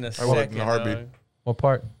 You In would? a I would, in a second, heartbeat. dog. What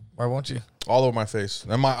part? Why won't you? All over my face.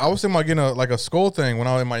 And I was thinking about getting a skull thing when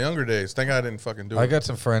I was in my younger days. Thank God I didn't fucking do I it. got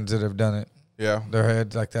some friends that have done it. Yeah. Their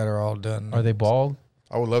heads like that are all done. Are they bald?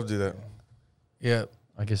 I would love to do that. Yeah.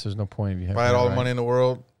 I guess there's no point if you have. If I had all the money in the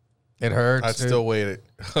world, It hurts. I'd dude. still wait it.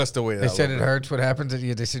 I'd still wait it. They I said love it hurts. What happens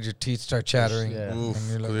is they said your teeth start chattering. Yeah. Oof, And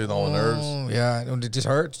you're like, 'cause you're all the nerves. "Oh," yeah, and it just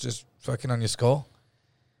hurts, just fucking on your skull,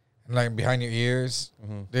 and like behind your ears,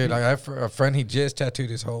 Mm-hmm. dude. Like I have a friend, he just tattooed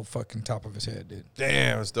his whole fucking top of his head, dude.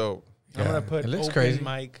 Damn, it's dope. I'm Yeah, gonna put it looks open crazy.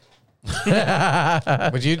 mic.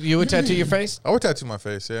 But you would tattoo your face? I would tattoo my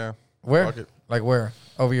face, yeah. Where? Fuck it. Like where?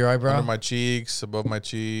 Over your eyebrow? Under my cheeks, above my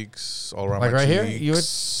cheeks, all around Like my right here? cheeks.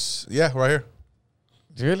 You would- Yeah, right here.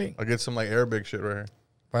 Really? I'll get some like Arabic shit right here.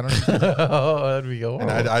 Why don't you? Oh, there we go. And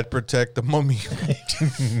I'd protect the mummy.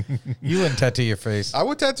 You wouldn't tattoo your face. I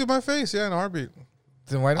would tattoo my face, yeah, in a heartbeat.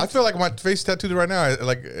 Then why I don't? feel like my face tattooed right now,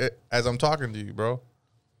 as I'm talking to you, bro.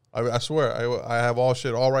 I swear, I have all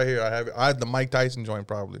shit all right here. I have the Mike Tyson joint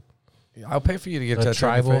probably. I'll pay for you to get The tattooed on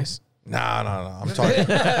tribal? your face. Nah. I'm talking.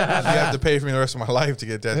 You have to pay for me the rest of my life to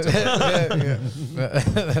get tattooed.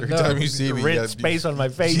 Every time you see me, you Rent gotta space on my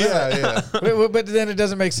face. Yeah. But then it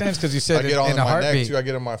doesn't make sense because you I said get all in in a my neck heartbeat. too. I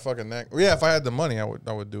get on my fucking neck. Yeah, if I had the money, I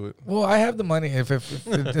would do it. Well, I have the money. If so,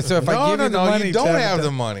 if I give you the no, money, you don't to have it-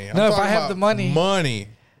 the money. I'm No, if I talking have about the money. money,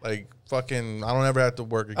 like fucking, I don't ever have to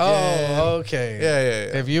work again. Oh, okay.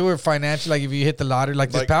 Yeah. If you were financial, like if you hit the lottery, like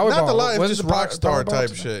this Like, Powerball, not the lot, it's wasn't just the rock star Powerball type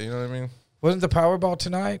tonight? shit. You know what I mean? Wasn't the Powerball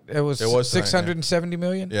tonight? It was tonight, 670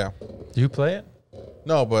 million. Yeah. Do you play it?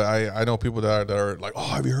 No, but I know people that are like, oh,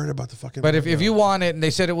 have you heard about the fucking? But if you won it, and they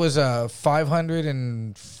said it was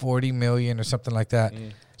 540 million or something like that.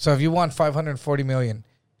 So if you won 540 million,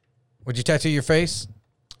 would you tattoo your face?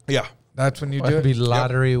 yeah, That's when you do I'd it. be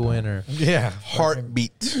lottery winner. Yeah,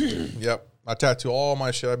 heartbeat. Yep, I tattoo all my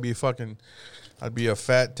shit. I'd be a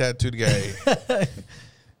fat tattooed guy.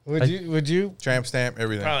 Would you? Would you? Tramp stamp,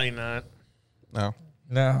 everything. Probably not. No.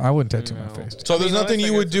 No, I wouldn't tattoo my face. So there's nothing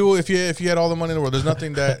you would do if you had all the money in the world. There's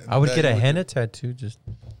nothing that I would that get a you henna tattoo. Just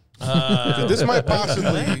do. This might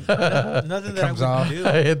possibly Nothing that comes I off. would do.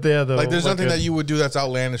 I hit the other. like. There's nothing that you would do that's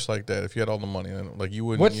outlandish like that if you had all the money. And like you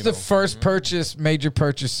wouldn't. What's you the know. first major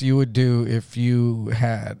purchase you would do if you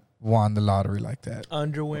had won the lottery like that?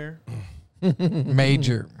 Underwear.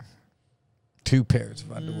 Major. 2 pairs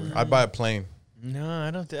of underwear. I'd buy a plane. No, I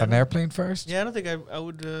don't think. An airplane first? Yeah, I don't think I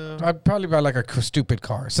would. I'd probably buy like a stupid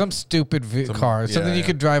car, some stupid car, something you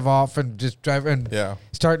could drive off and just drive and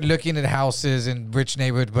start looking at houses in rich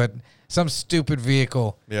neighborhoods, but some stupid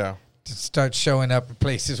vehicle. Yeah. To start showing up at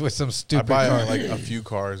places with some stupid car. I buy like a few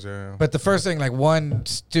cars. Yeah. But the first thing, like one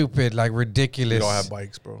stupid, like ridiculous. We don't have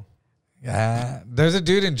bikes, bro. There's a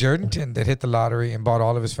dude in Jordanton that hit the lottery and bought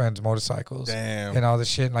all of his friends' motorcycles. Damn. And all this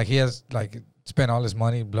shit. Like he has like spent all his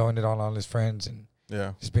money blowing it on all his friends and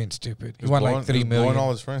just being stupid. He won like $3 million. Blowing all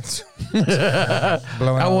his friends. I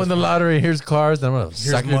won the lottery. Here's cars. Then I'm gonna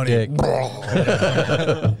suck your dick.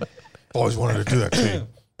 Always wanted to do that to you.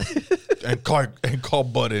 and call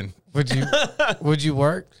Bud in. Would you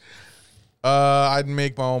work? I'd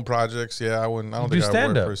make my own projects. Yeah, I wouldn't. I don't think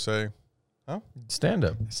I'd work per se. Stand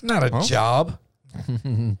up. It's not a job.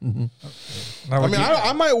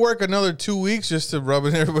 I might work another 2 weeks just to rub it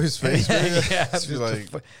in everybody's face.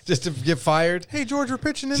 Just to get fired. Hey, George, we're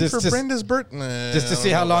pitching in for Brenda's birthday. Just to see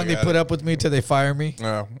how long they put up with me till they fire me.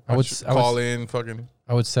 I would call in.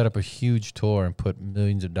 I would set up a huge tour and put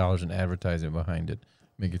millions of dollars in advertising behind it.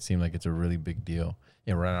 Make it seem like it's a really big deal.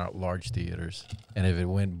 And run out large theaters. And if it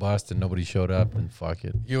went bust and nobody showed up, then fuck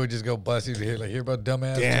it. You would just go bust you to hear about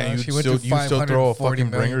dumbass. Damn, you still throw a fucking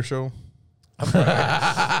bringer show?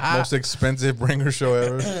 Most expensive bringer show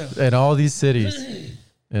ever. In all these cities.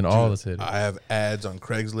 In all the cities. I have ads on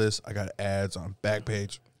Craigslist. I got ads on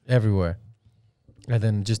Backpage. Everywhere. And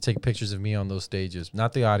then just take pictures of me on those stages.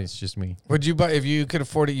 Not the audience, just me. Would you buy, if you could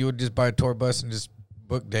afford it, you would just buy a tour bus and just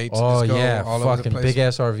book dates? Oh, and just go yeah. all fucking over the place? big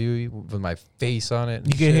ass RV with my face on it.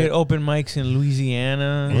 You can hit open mics in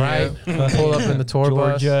Louisiana. Right. Pull up in the tour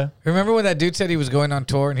Georgia. bus. Remember when that dude said he was going on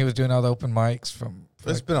tour and he was doing all the open mics from...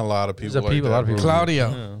 There's been a lot of people. A lot of people.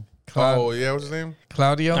 Claudio. Oh, yeah, what's his name?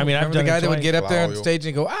 Claudio. I mean, I've remember the done guy it that would twice. get up there on Claudio. stage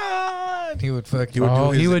and go, and he would fucking...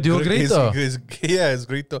 He would do a grito. His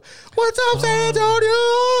grito. What's up, San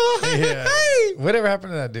Antonio? Yeah. Whatever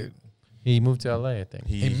happened to that dude? He moved to LA, I think.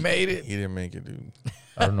 He made it. He didn't make it, dude.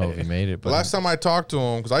 I don't know if he made it. The But last time I talked to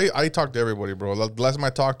him, because I talked to everybody, bro. The last time I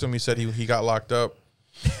talked to him, he said he got locked up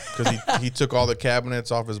because he took all the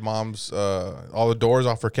cabinets off his mom's, all the doors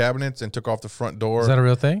off her cabinets and took off the front door. is that a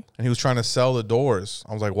real thing? And he was trying to sell the doors.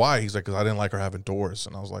 I was like, why? He's like, because I didn't like her having doors.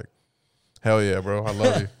 And I was like, hell yeah, bro. I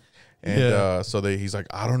love you. And so he's like,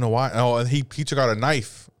 I don't know why. Oh, and he took out a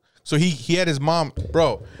knife. So he had his mom,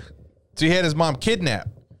 bro. So he had his mom kidnapped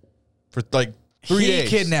for like 3 days.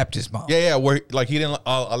 He kidnapped his mom. Yeah, where like he didn't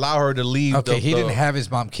allow her to leave. Okay, he didn't have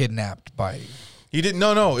his mom kidnapped by... He didn't.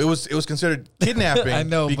 No. It was considered kidnapping. I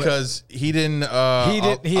know, because he didn't.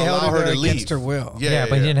 He held her to against leave. her will. Yeah,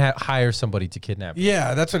 but he didn't hire somebody to kidnap him.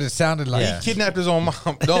 Yeah, that's what it sounded like. Yeah. He kidnapped his own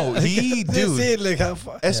mom. No, he That's dude. it, like how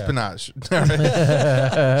far. Espionage.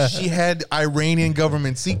 She had Iranian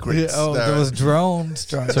government secrets. There was drones.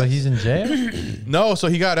 So he's in jail? No, so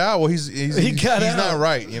he got out. Well, he's got not out.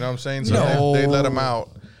 right. You know what I'm saying? So No. they let him out,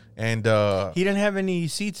 and He didn't have any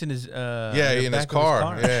seats in his in his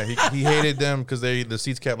car. Yeah, he hated them because the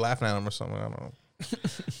seats kept laughing at him or something. I don't know.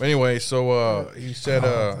 But anyway, so he said,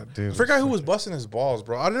 I forgot who was busting his balls,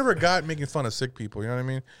 bro. I never got making fun of sick people. You know what I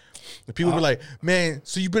mean? The people were like, man,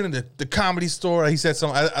 so you've been in the comedy store? He said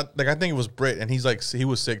something. I think it was Britt, and he's like, he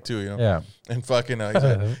was sick too, you know? Yeah. And fucking, he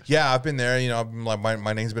said, yeah, I've been there. You know, I've been like,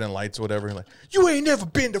 my name's been in lights or whatever. And like, you ain't never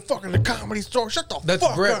been to fucking the comedy store. Shut the That's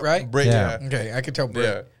fuck Britt, up. right? Britt, Yeah. yeah. Okay, I could tell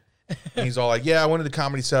Britt. Yeah. And he's all like, yeah, I went to the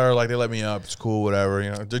comedy center. Like, they let me up. It's cool, whatever.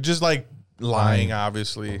 You know, they're just like lying,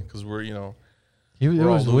 obviously, because we're, you know. It We're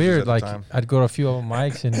all was losers weird. at the Like, time. I'd go to a few open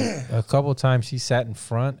mics, and a couple of times he sat in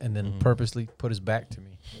front and then purposely put his back to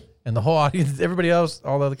me. And the whole audience, everybody else,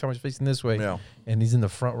 all the other comics facing this way. Yeah. And he's in the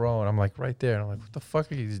front row, and I'm like right there. And I'm like, what the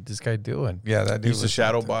fuck is this guy doing? Yeah, that He dude used to was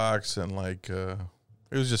shadow something. box and like, it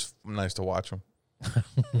was just nice to watch him.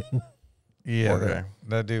 Yeah, Poor that, guy.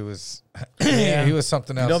 that dude was. He was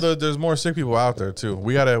something else. You know, there's more sick people out there too.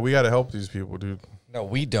 We gotta help these people, dude. no,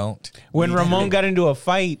 we don't. When Ramon got into a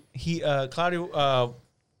fight, Claudio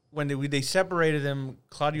when they separated them,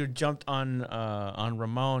 Claudio jumped on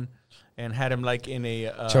Ramon and had him like in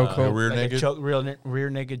a Chokehold? A rear naked? rear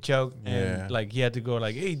naked choke, and Yeah. like he had to go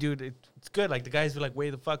like, hey dude, it's good. Like the guys were like way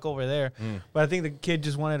the fuck over there, but I think the kid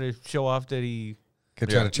just wanted to show off that he Could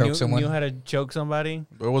try to choke someone. knew how to choke somebody.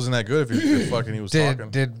 But it wasn't that good if fucking he was talking.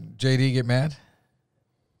 Did JD get mad?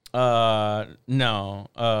 No,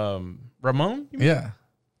 Ramon. You mean? Yeah,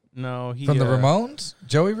 No, he from the Ramones,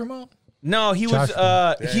 Joey Ramone. No, he Josh was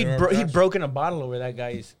Ramone. Yeah, you he'd remember Josh? broken a bottle over that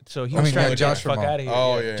guy's, so he I was mean, trying yeah, to Josh get the fuck Ramone. out of here.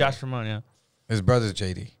 Oh, yeah. Josh Ramone, yeah. His brother's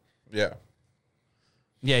JD. Yeah.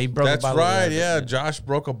 Yeah, he broke. That's a bottle of right. that. Yeah, Josh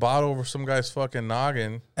broke a bottle over some guy's fucking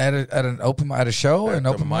noggin. At a show, At an the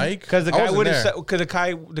open mic. Because the I guy wasn't wouldn't. there. Because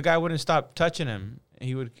the guy wouldn't stop touching him.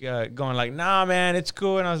 He would going like, "Nah, man, it's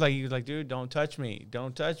cool." And he was like, "Dude, don't touch me,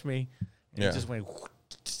 don't touch me." And Yeah. he just went.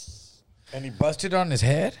 And he busted on his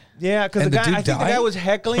head. Yeah, because And the the guy, dude I think the guy died? was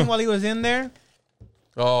heckling while he was in there,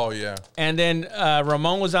 Oh yeah. and then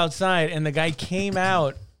Ramon was outside, and the guy came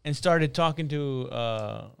out and started talking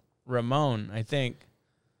to Ramon. I think.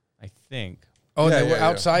 Oh, Yeah, they were yeah, yeah.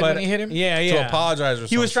 outside But when he hit him. Yeah, To yeah. apologize or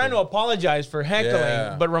He was some trying to shit. apologize for heckling,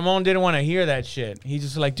 Yeah. but Ramon didn't want to hear that shit. He's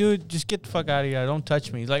just like, dude, just get the fuck out of here. Don't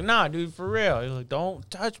touch me. He's like, nah, dude, for real. He's like, don't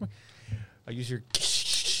touch me. I use your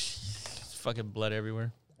fucking blood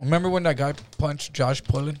everywhere. Remember when that guy punched Josh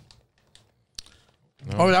Pullen?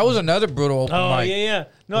 Oh, that was another brutal open Oh, mic. yeah.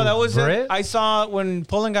 No, that was Brett? I saw when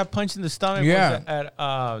Pullen got punched in the stomach Yeah. was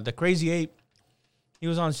at the Crazy Ape. He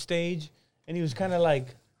was on stage, and he was kind of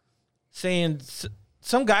like saying...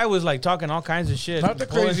 Some guy was like talking all kinds of shit. Not the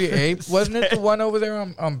Pullen- Crazy Ape. Wasn't it the one over there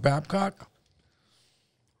on Babcock?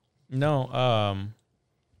 No,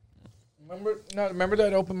 Remember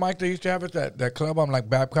that open mic they used to have at that club on like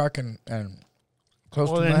Babcock and close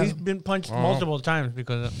well, to then he's Manhattan? been punched multiple times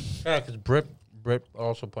because... Yeah, because Britt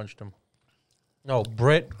also punched him. No,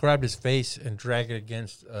 Britt grabbed his face and dragged it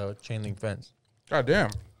against a chain link fence. God damn.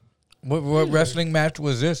 What wrestling match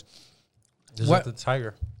was this? This What? is the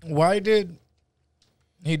Tiger. Why did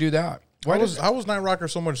he do that? Why How was Night Rocker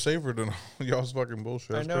so much safer than y'all's fucking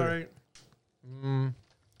bullshit? I That's know, crazy. right?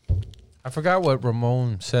 I forgot what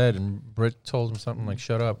Ramon said, and Britt told him something like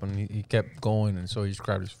 "shut up," and he kept going, and so he just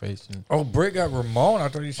grabbed his face. And Oh, Britt got Ramon. I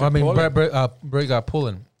thought you said I mean, Pullen. Britt got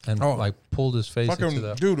pulling and Oh. like pulled his face into Fucking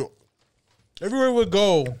the. dude. Everywhere we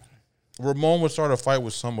go, Ramon would start a fight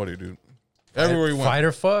with somebody, dude. Everywhere he went. Fight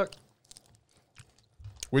or fuck.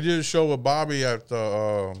 We did a show with Bobby at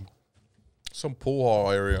the some pool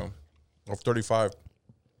hall area of 35.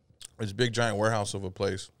 This big giant warehouse of a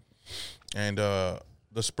place, and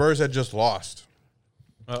the Spurs had just lost.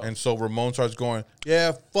 And so Ramon starts going,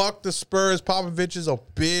 yeah, fuck the Spurs. Popovich is a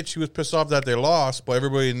bitch. He was pissed off that they lost, but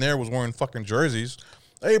everybody in there was wearing fucking jerseys.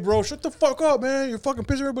 Hey, bro, shut the fuck up, man. You're fucking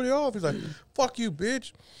pissing everybody off. He's like, fuck you,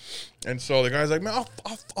 bitch. And so the guy's like, man,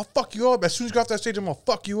 I'll fuck you up. As soon as you get off that stage, I'm going to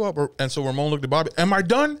fuck you up. And so Ramon looked at Bobby, am I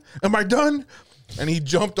done? Am I done? And he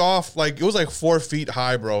jumped off, like, it was like 4 feet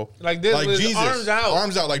high, bro. Like this, with his arms out.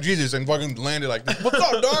 Arms out like Jesus, and fucking landed like this. What's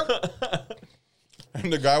up, dog?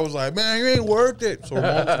 And the guy was like, man, you ain't worth it. So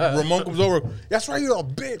Ramon comes over. That's right, you're a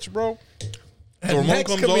bitch, bro. So Ramon Next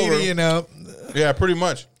comes over. comedian up. Yeah, pretty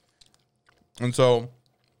much. And so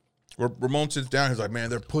Ramon sits down. He's like, man,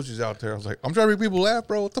 there are pussies out there. I was like, I'm trying to make people laugh,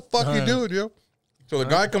 bro. What the fuck you doing, yo? So the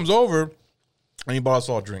guy comes over, and he bought us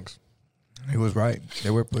all drinks. He was right.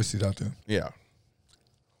 There were pussies out there. Yeah.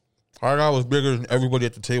 Our guy was bigger than everybody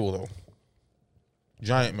at the table, though.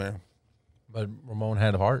 Giant, man. But Ramon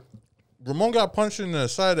had heart. Ramon got punched in the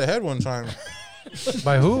side of the head one time.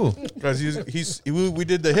 By who? Because we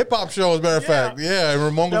did the hip hop show, as a matter of fact. Yeah, and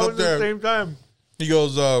Ramon That was was up the there. same time. He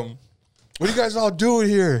goes, what are you guys all doing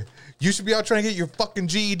here? You should be out trying to get your fucking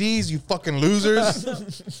GEDs, you fucking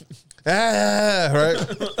losers. Right?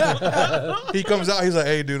 He comes out, he's like,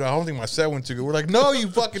 hey, dude, I don't think my set went too good. We're like, no, you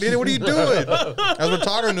fucking idiot, what are you doing? As we're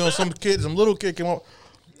talking to him, some little kid came up,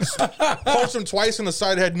 punched him twice in the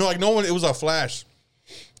side of the head. No one, it was a flash.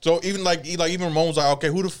 So even even Ramon was like, okay,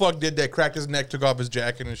 who the fuck did that? Cracked his neck, took off his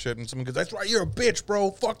jacket and shit. And someone goes, that's right, you're a bitch, bro.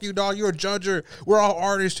 Fuck you, dog. You're a judger. We're all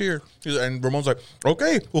artists here. And Ramon's like,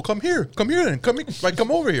 okay, well, come here then. Come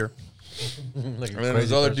over here. Like And then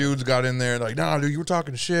these other dudes got in there like, nah, dude, you were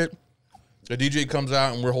talking shit. The DJ comes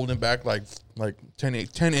out and we're holding back like 10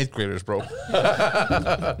 eighth graders, bro.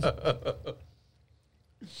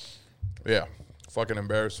 Yeah. Fucking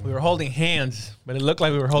embarrassing. We were holding hands, but it looked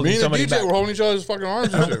like we were holding Me and the somebody DJ back. were holding each other's fucking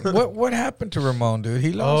arms and shit. What happened to Ramon, dude?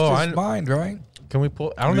 He lost I his mind, right? Can we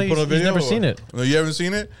pull? I don't Can we know. put a He's video never or- seen it. No, you haven't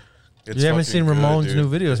seen it? It's You haven't fucking seen Ramon's dude. new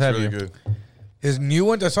videos, It's have really you? Good. His new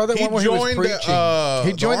one. I saw that He one where he was joined, preaching.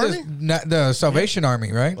 He the joined the Salvation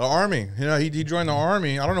Army, right? The army. You know, he joined the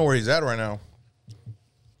army. I don't know where he's at right now.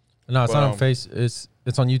 No, it's not Wow. on Face. It's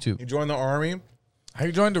on YouTube. He joined the army. He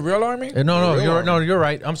joined the real army. No, The real you're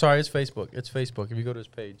right. I'm sorry. It's Facebook. It's Facebook. If you go to his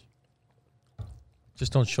page,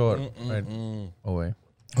 just don't show it right away.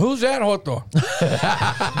 Who's that, Joto?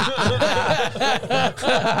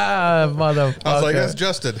 Motherfucker. I was like, that's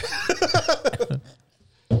Justin.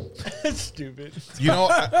 Stupid. You know,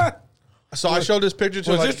 so I showed this picture to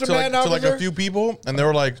Was like this the to like, man to like a officer? few people, and they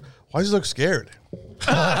were like, Why does he look scared?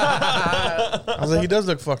 I was like, he does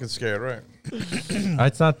look fucking scared, right?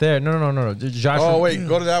 It's not there. No. Josh. Oh, wait.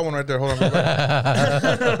 Go to that one right there. Hold on. Go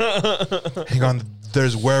back. Hang on.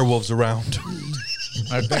 There's werewolves around.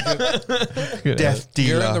 I think Death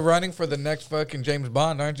you're in the dealer. running for the next fucking James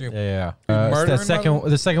Bond, aren't you? Yeah. Murdering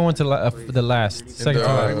The second one to the last. Second to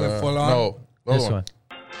the- last. full on? No. the This other one.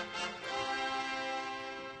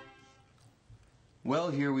 Well,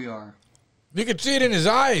 here we are. You can see it in his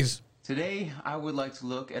eyes. Today, I would like to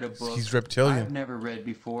look at a book He's reptilian. I've never read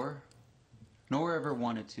before, nor ever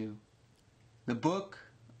wanted to. The Book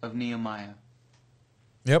of Nehemiah.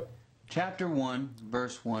 Yep. Chapter 1,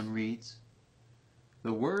 verse 1 reads,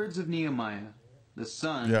 The words of Nehemiah, the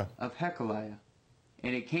son of Hekeliah.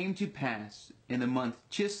 And it came to pass in the month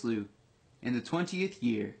Chislew, in the 20th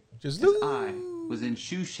year, as I was in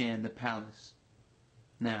Shushan the palace.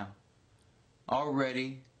 Now,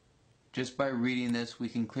 already, just by reading this, we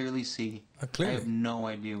can clearly see I Clearly. have no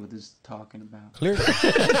idea what this is talking about. Clearly.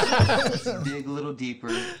 Let's dig a little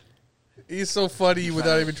deeper. He's so funny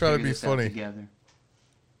without even trying to figure be this out funny. together.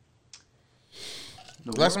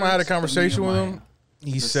 The Last time I had a words of conversation with him, Nehemiah,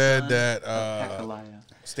 he the said son that of Hekeliah.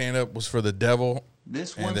 stand-up was for the devil.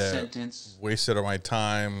 This And one that sentence, wasted of my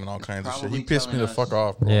time and all kinds of shit. probably He pissed me telling the us- fuck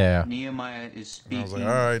off, bro. Yeah. Nehemiah is speaking. I was like, all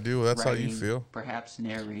right, dude, that's how you writing, feel. Perhaps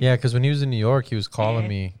narrating. Yeah, because when he was in New York, he was calling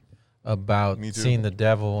me about Me too. seeing the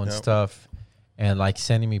devil and Yep. stuff, and like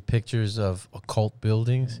sending me pictures of occult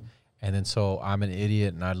buildings. And then so I'm an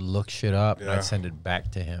idiot and I look shit up and Yeah. I send it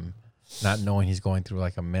back to him, not knowing he's going through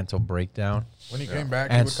like a mental breakdown. When he came back,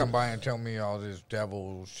 he And would so- come by and tell me all this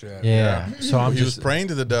devil shit. Yeah. So I'm He was just praying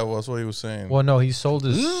to the devil. That's what he was saying. well, no, he sold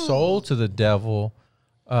his soul to the devil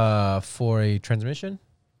for a transmission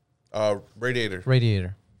Radiator.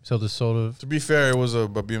 radiator. So the soul of To be fair, it was a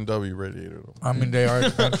BMW radiator. Though. I mean, they are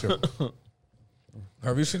expensive.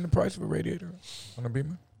 Have you seen the price of a radiator on a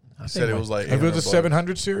Beamer? He said it was like Have you the 800 bucks.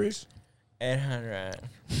 700 series? 800.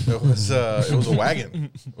 It was a wagon.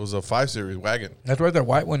 It was a 5 Series wagon. That's right, that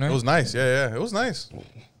white one, right? It was nice. Yeah, it was nice.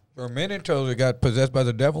 For a minute, till it got possessed by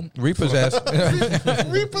the devil, repossessed.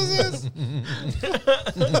 Repossessed.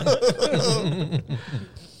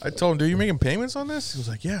 I told him, dude, you making payments on this? He was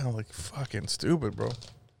like, yeah. I'm like, fucking stupid, bro.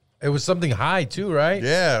 it was something high too, right?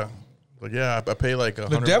 Yeah. But yeah, I pay like $100.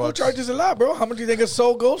 The devil bucks. charges a lot, bro. How much do you think a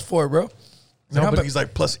soul goes for, bro? No, How but mu- he's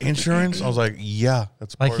like, plus insurance? I was like, yeah.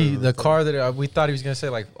 That's Like part he, of the car that we thought he was gonna say,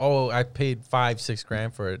 like, oh, I paid $5-6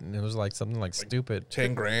 grand for it, and it was like something like stupid.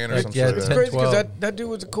 10 grand or Like, something yeah, like It's that. 10, crazy because 12. that dude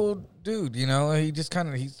was a cool dude, you know? He just kind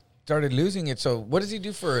of, he started losing it. So what does he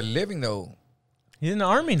do for a living, though? He's in the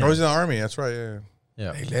army now. Oh, he's in the army. That's right, yeah.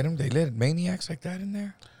 Yeah, They let maniacs like that in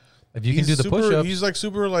there? if you can do the super, push-ups, He's like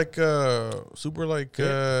super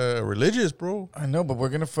religious, bro. I know, but we're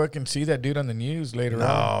going to fucking see that dude on the news later No,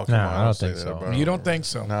 on. come Nah, on. I don't say think that, so. bro. You don't think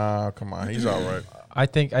so? Nah, come on. He's all right. I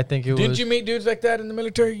think it Didn't was. you meet dudes like that in the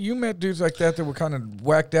military? You met dudes like that were kind of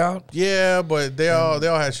whacked out? Yeah, but they all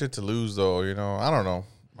had shit to lose, though. You know, I don't know.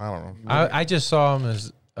 I just saw him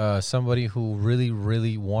as somebody who really,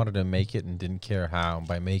 really wanted to make it and didn't care how.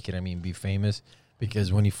 By make it, I mean be famous.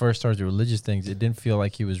 Because when he first started the religious things, it didn't feel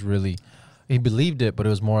like he was really. He believed it, but it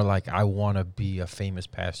was more like, I want to be a famous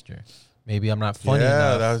pastor. Maybe I'm not funny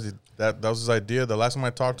Yeah, enough. that was his idea. The last time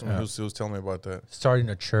I talked to him, Yeah. he was telling me about that. Starting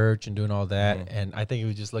a church and doing all that, and I think he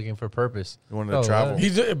was just looking for purpose. He wanted to travel.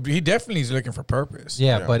 He definitely is looking for purpose.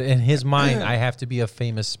 Yeah, Yeah. but in his mind, I have to be a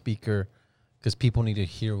famous speaker because people need to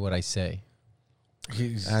hear what I say.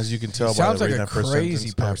 As you can tell by sounds like reading a that first crazy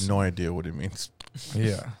sentence, I have person. no idea what it means.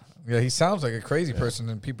 Yeah. Yeah, he sounds like a crazy person,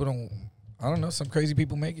 and people don't, I don't know, some crazy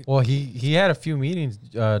people make it. Well, he had a few meetings.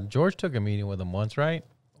 George took a meeting with him once, right?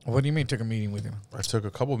 What do you mean took a meeting with him? I took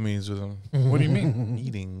a couple meetings with him. What do you mean?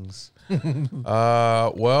 Meetings.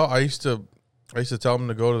 Well, I used to tell him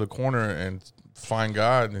to go to the corner and find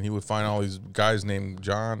God, and he would find all these guys named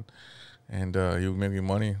John, and he would make me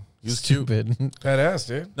money. He was cute. Stupid. That ass,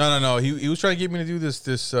 dude. No. He was trying to get me to do this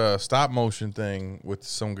stop motion thing with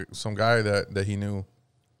some guy that he knew,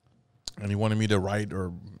 and he wanted me to write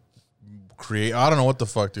or create. I don't know what the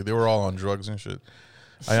fuck, dude. They were all on drugs and shit.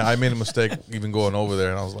 I made a mistake even going over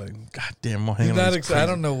there, and I was like, God damn, I'm hanging on these I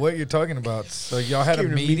don't know what you're talking about. So y'all had a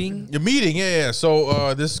meeting? Your meeting, yeah.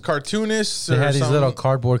 So this cartoonist, They or had these something- little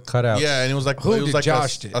cardboard cutouts. yeah, and it was like Who it was did like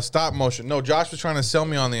Josh did? a stop motion. No, Josh was trying to sell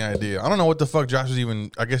me on the idea. I don't know what the fuck Josh was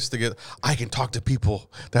even. I guess to get I can talk to people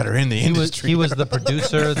that are in the industry. He was the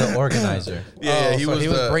producer, the organizer. yeah, he was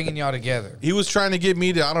the- bringing y'all together. He was trying to get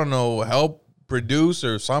me to help produce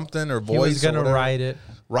or something or voice. He was or gonna whatever. write it.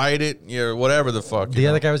 write it, whatever the fuck. The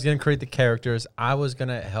other guy was gonna create the characters. I was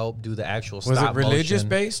gonna help do the actual Was stop it religious motion.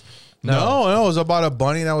 based? No, it was about a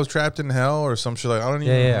bunny that was trapped in hell or some shit. Like, I don't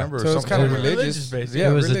even remember. So it's Something kind of like that. religious. based. Yeah,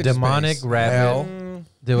 it was a religious demonic based. rabbit. Hell.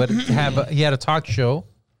 They would have. He had a talk show.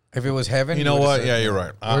 If it was heaven, You know what? Yeah, you're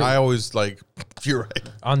right. I always like. You're right.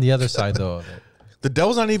 On the other side, though, of it. The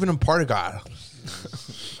devil's not even a part of God.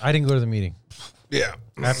 I didn't go to the meeting. Yeah.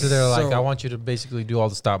 After they're like, So- I want you to basically do all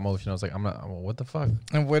the stop motion. I was like, I'm not. What the fuck?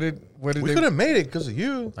 And what did We they? could have made it because of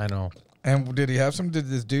you. I know. And did he have some? Did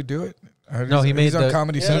this dude do it? No, he made he's on the-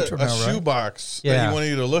 Comedy Yeah, Central a now, right? shoebox that Yeah. he wanted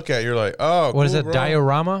you to look at. You're like, oh, What is cool, it? bro.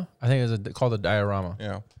 Diorama? I think it's called a diorama.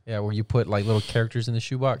 Yeah. Yeah, where you put like little characters in the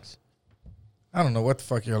shoebox. I don't know what the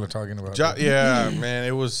fuck y'all are talking about. Yeah, man,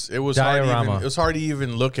 it was hard to Diorama. even, it was hard to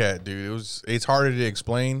even look at, dude. It's harder to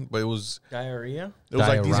explain, but it was Diarrhea.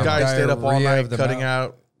 like these Diorama. guys stayed up all Diarrhea night of the cutting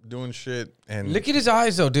mouth. out, doing shit, and Look at his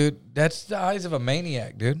eyes, though, dude. That's the eyes of a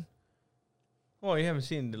maniac, dude. Well, you haven't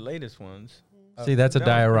seen the latest ones. See, that's a that was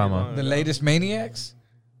pretty diorama. long. The latest maniacs.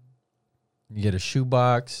 You get a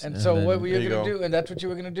shoebox, And so then- what were you There you gonna go. do? And that's what you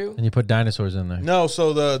were gonna do? and you put dinosaurs in there. no,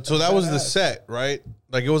 so that was the badass. set, right?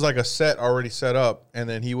 Like it was like a set already set up, and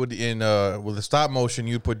then he would with the stop motion,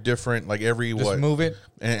 you'd put different like every Just what move it,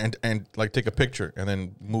 and like take a picture and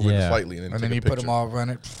then move it Yeah. slightly, and then and take then a you picture. put them all run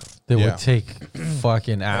it. That Yeah. would take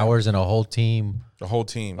fucking hours and a whole team, The whole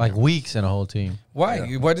team, like weeks and a whole team. Why?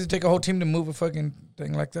 Yeah. Why does it take a whole team to move a fucking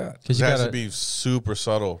thing like that? Because it you has gotta, to be super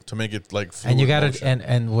subtle to make it like. and you fluid gotta, motion.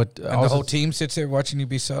 and what And also the whole team sits there watching you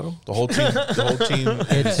be subtle. The whole team. The whole team.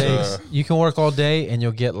 it is, takes. You can work all day and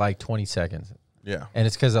you'll get like 20 seconds. yeah. And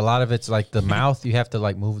it's because a lot of it's like the mouth. You have to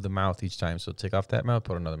like move the mouth each time. So take off that mouth,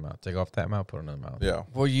 put another mouth. Take off that mouth, put another mouth. Yeah.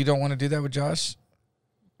 Well, you don't want to do that with Josh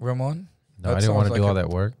Ramon? No, That I didn't want to sounds do like all a that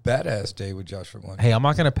work. Badass day with Josh Ramon. Hey, I'm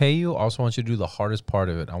not gonna pay you. I also want you to do the hardest part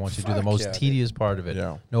of it. I want you to do the Fuck most yeah, dude. tedious part of it.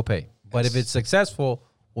 Yeah. No pay. But if it's successful,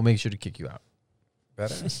 we'll make sure to kick you out.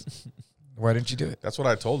 Badass. Why didn't you do it? That's what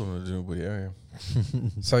I told him to do, but yeah.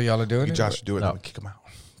 So y'all are doing You it? Josh do it, No. then we kick him out.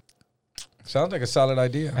 Sounds like a solid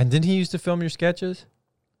idea. And didn't he used to film your sketches?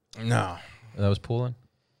 No. That was pulling.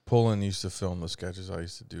 Pullen used to film the sketches I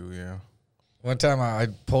used to do, yeah. One time I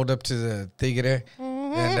pulled up to the theater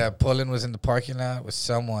and Pullen was in the parking lot with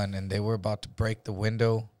someone and they were about to break the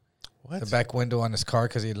window, What? the back window on his car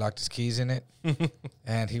because he had locked his keys in it.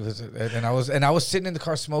 And he was, and I was sitting in the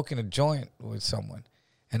car smoking a joint with someone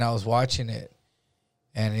and I was watching it.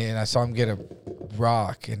 And I saw him get a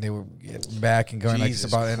rock, and they were getting back and going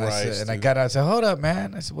Jesus like this about. And I Christ, said, and I dude. got out. I said, "Hold up,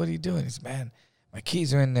 man!" I said, "What are you doing?" He said, "Man, my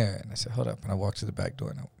keys are in there." And I said, "Hold up!" And I walked to the back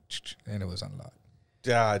door, and it was unlocked.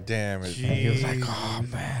 God damn it. And he was like, "Oh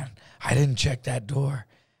man, I didn't check that door.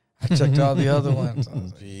 I checked all the other ones." I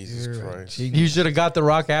was like, Jesus "You're a Christ. genius." You should have got the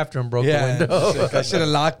rock after him, broke Yeah, the window. I should have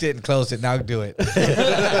locked it and closed it. Now do it.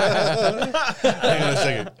 Hang on a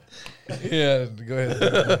second. Yeah, go ahead.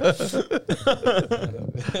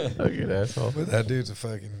 Okay, asshole. But that dude's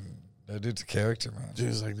a character, man.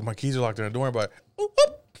 Dude's like, my keys are locked in. Don't worry about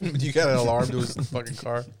it. You got an alarm to his fucking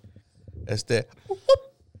car. That's that.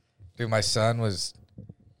 Dude, my son was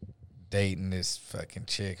dating this fucking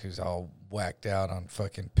chick who's all whacked out on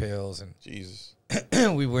fucking pills, and Jesus.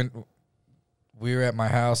 we were at my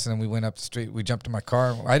house, and then we went up the street. We jumped in my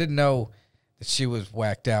car. I didn't know that she was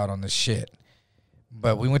whacked out on this shit.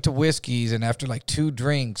 But we went to Whiskey's, and after like 2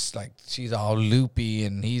 drinks, like she's all loopy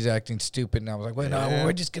and he's acting stupid. And I was like, wait, no,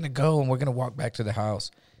 we're just going to go and we're going to walk back to the house.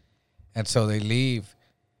 And so they leave.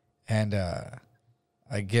 And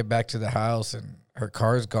I get back to the house, and her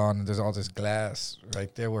car's gone. And there's all this glass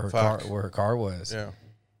right there where her car was. Yeah.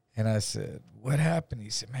 And I said, what happened? He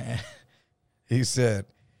said, man, he said,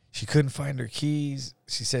 she couldn't find her keys.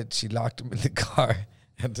 She said she locked them in the car.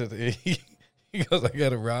 And he goes, I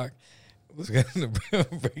got a rock. I was going to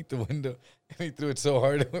break the window. And he threw it so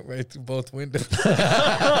hard, it went right through both windows.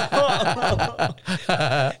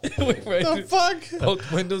 It went right The through fuck?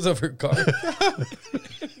 both windows of her car.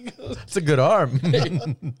 It's a good arm.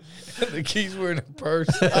 And the keys were in her purse.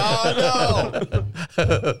 Oh,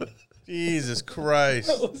 no. Jesus Christ.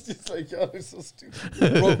 I was just like, y'all are so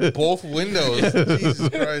stupid. Broke both windows. Jesus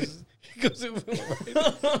Christ. He goes, it went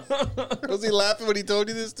right. Was he laughing when he told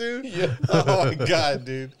you this, dude? Yeah. Oh, my God,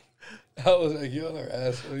 dude. I was like, y'all are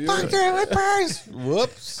assholes. Fuck my purse.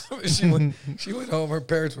 Whoops. She went home. Her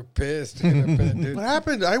parents were pissed. In her bed, dude. What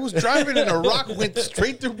happened? I was driving and a rock went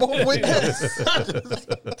straight through both windows.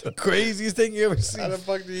 The craziest thing you ever How seen. the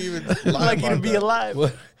fuck do you even lie Like you to about be that? alive.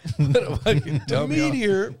 What a fucking dumb y'all.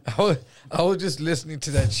 Meteor. I was just listening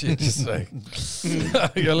to that shit, just like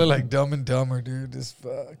y'all are like Dumb and Dumber, dude. This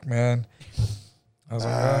fuck, man. I was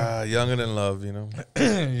like, Younger than love, you know.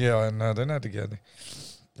 yeah, no, they're not together.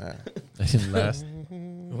 Yeah. They didn't last.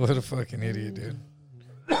 What a fucking idiot, dude.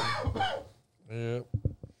 Yep.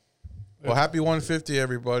 Well, happy 150,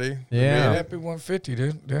 everybody. Yeah. Happy 150,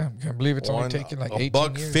 dude. Yeah, can't believe it's only taken like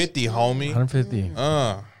 18 years. $150, homie. 150.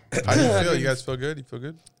 How do you feel? You guys feel good? You feel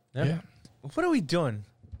good? Yeah. What are we doing?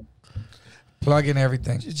 Plug in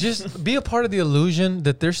everything. Just be a part of the illusion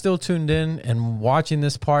that they're still tuned in and watching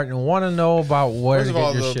this part and want to know about where First to of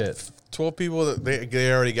all, get your the shit. 12 people, that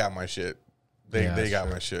they already got my shit. They Yeah, got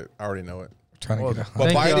sure. my shit. I already know it. Trying to get a But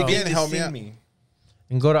Thank buy it y'all. again, help me See out.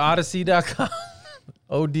 And go to odyssey.com,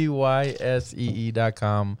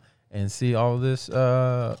 ODYSEE.com, and see all of this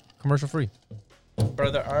commercial free.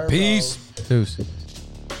 Brother Arvo. Peace. Deuce.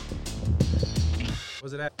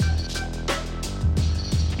 Was it at?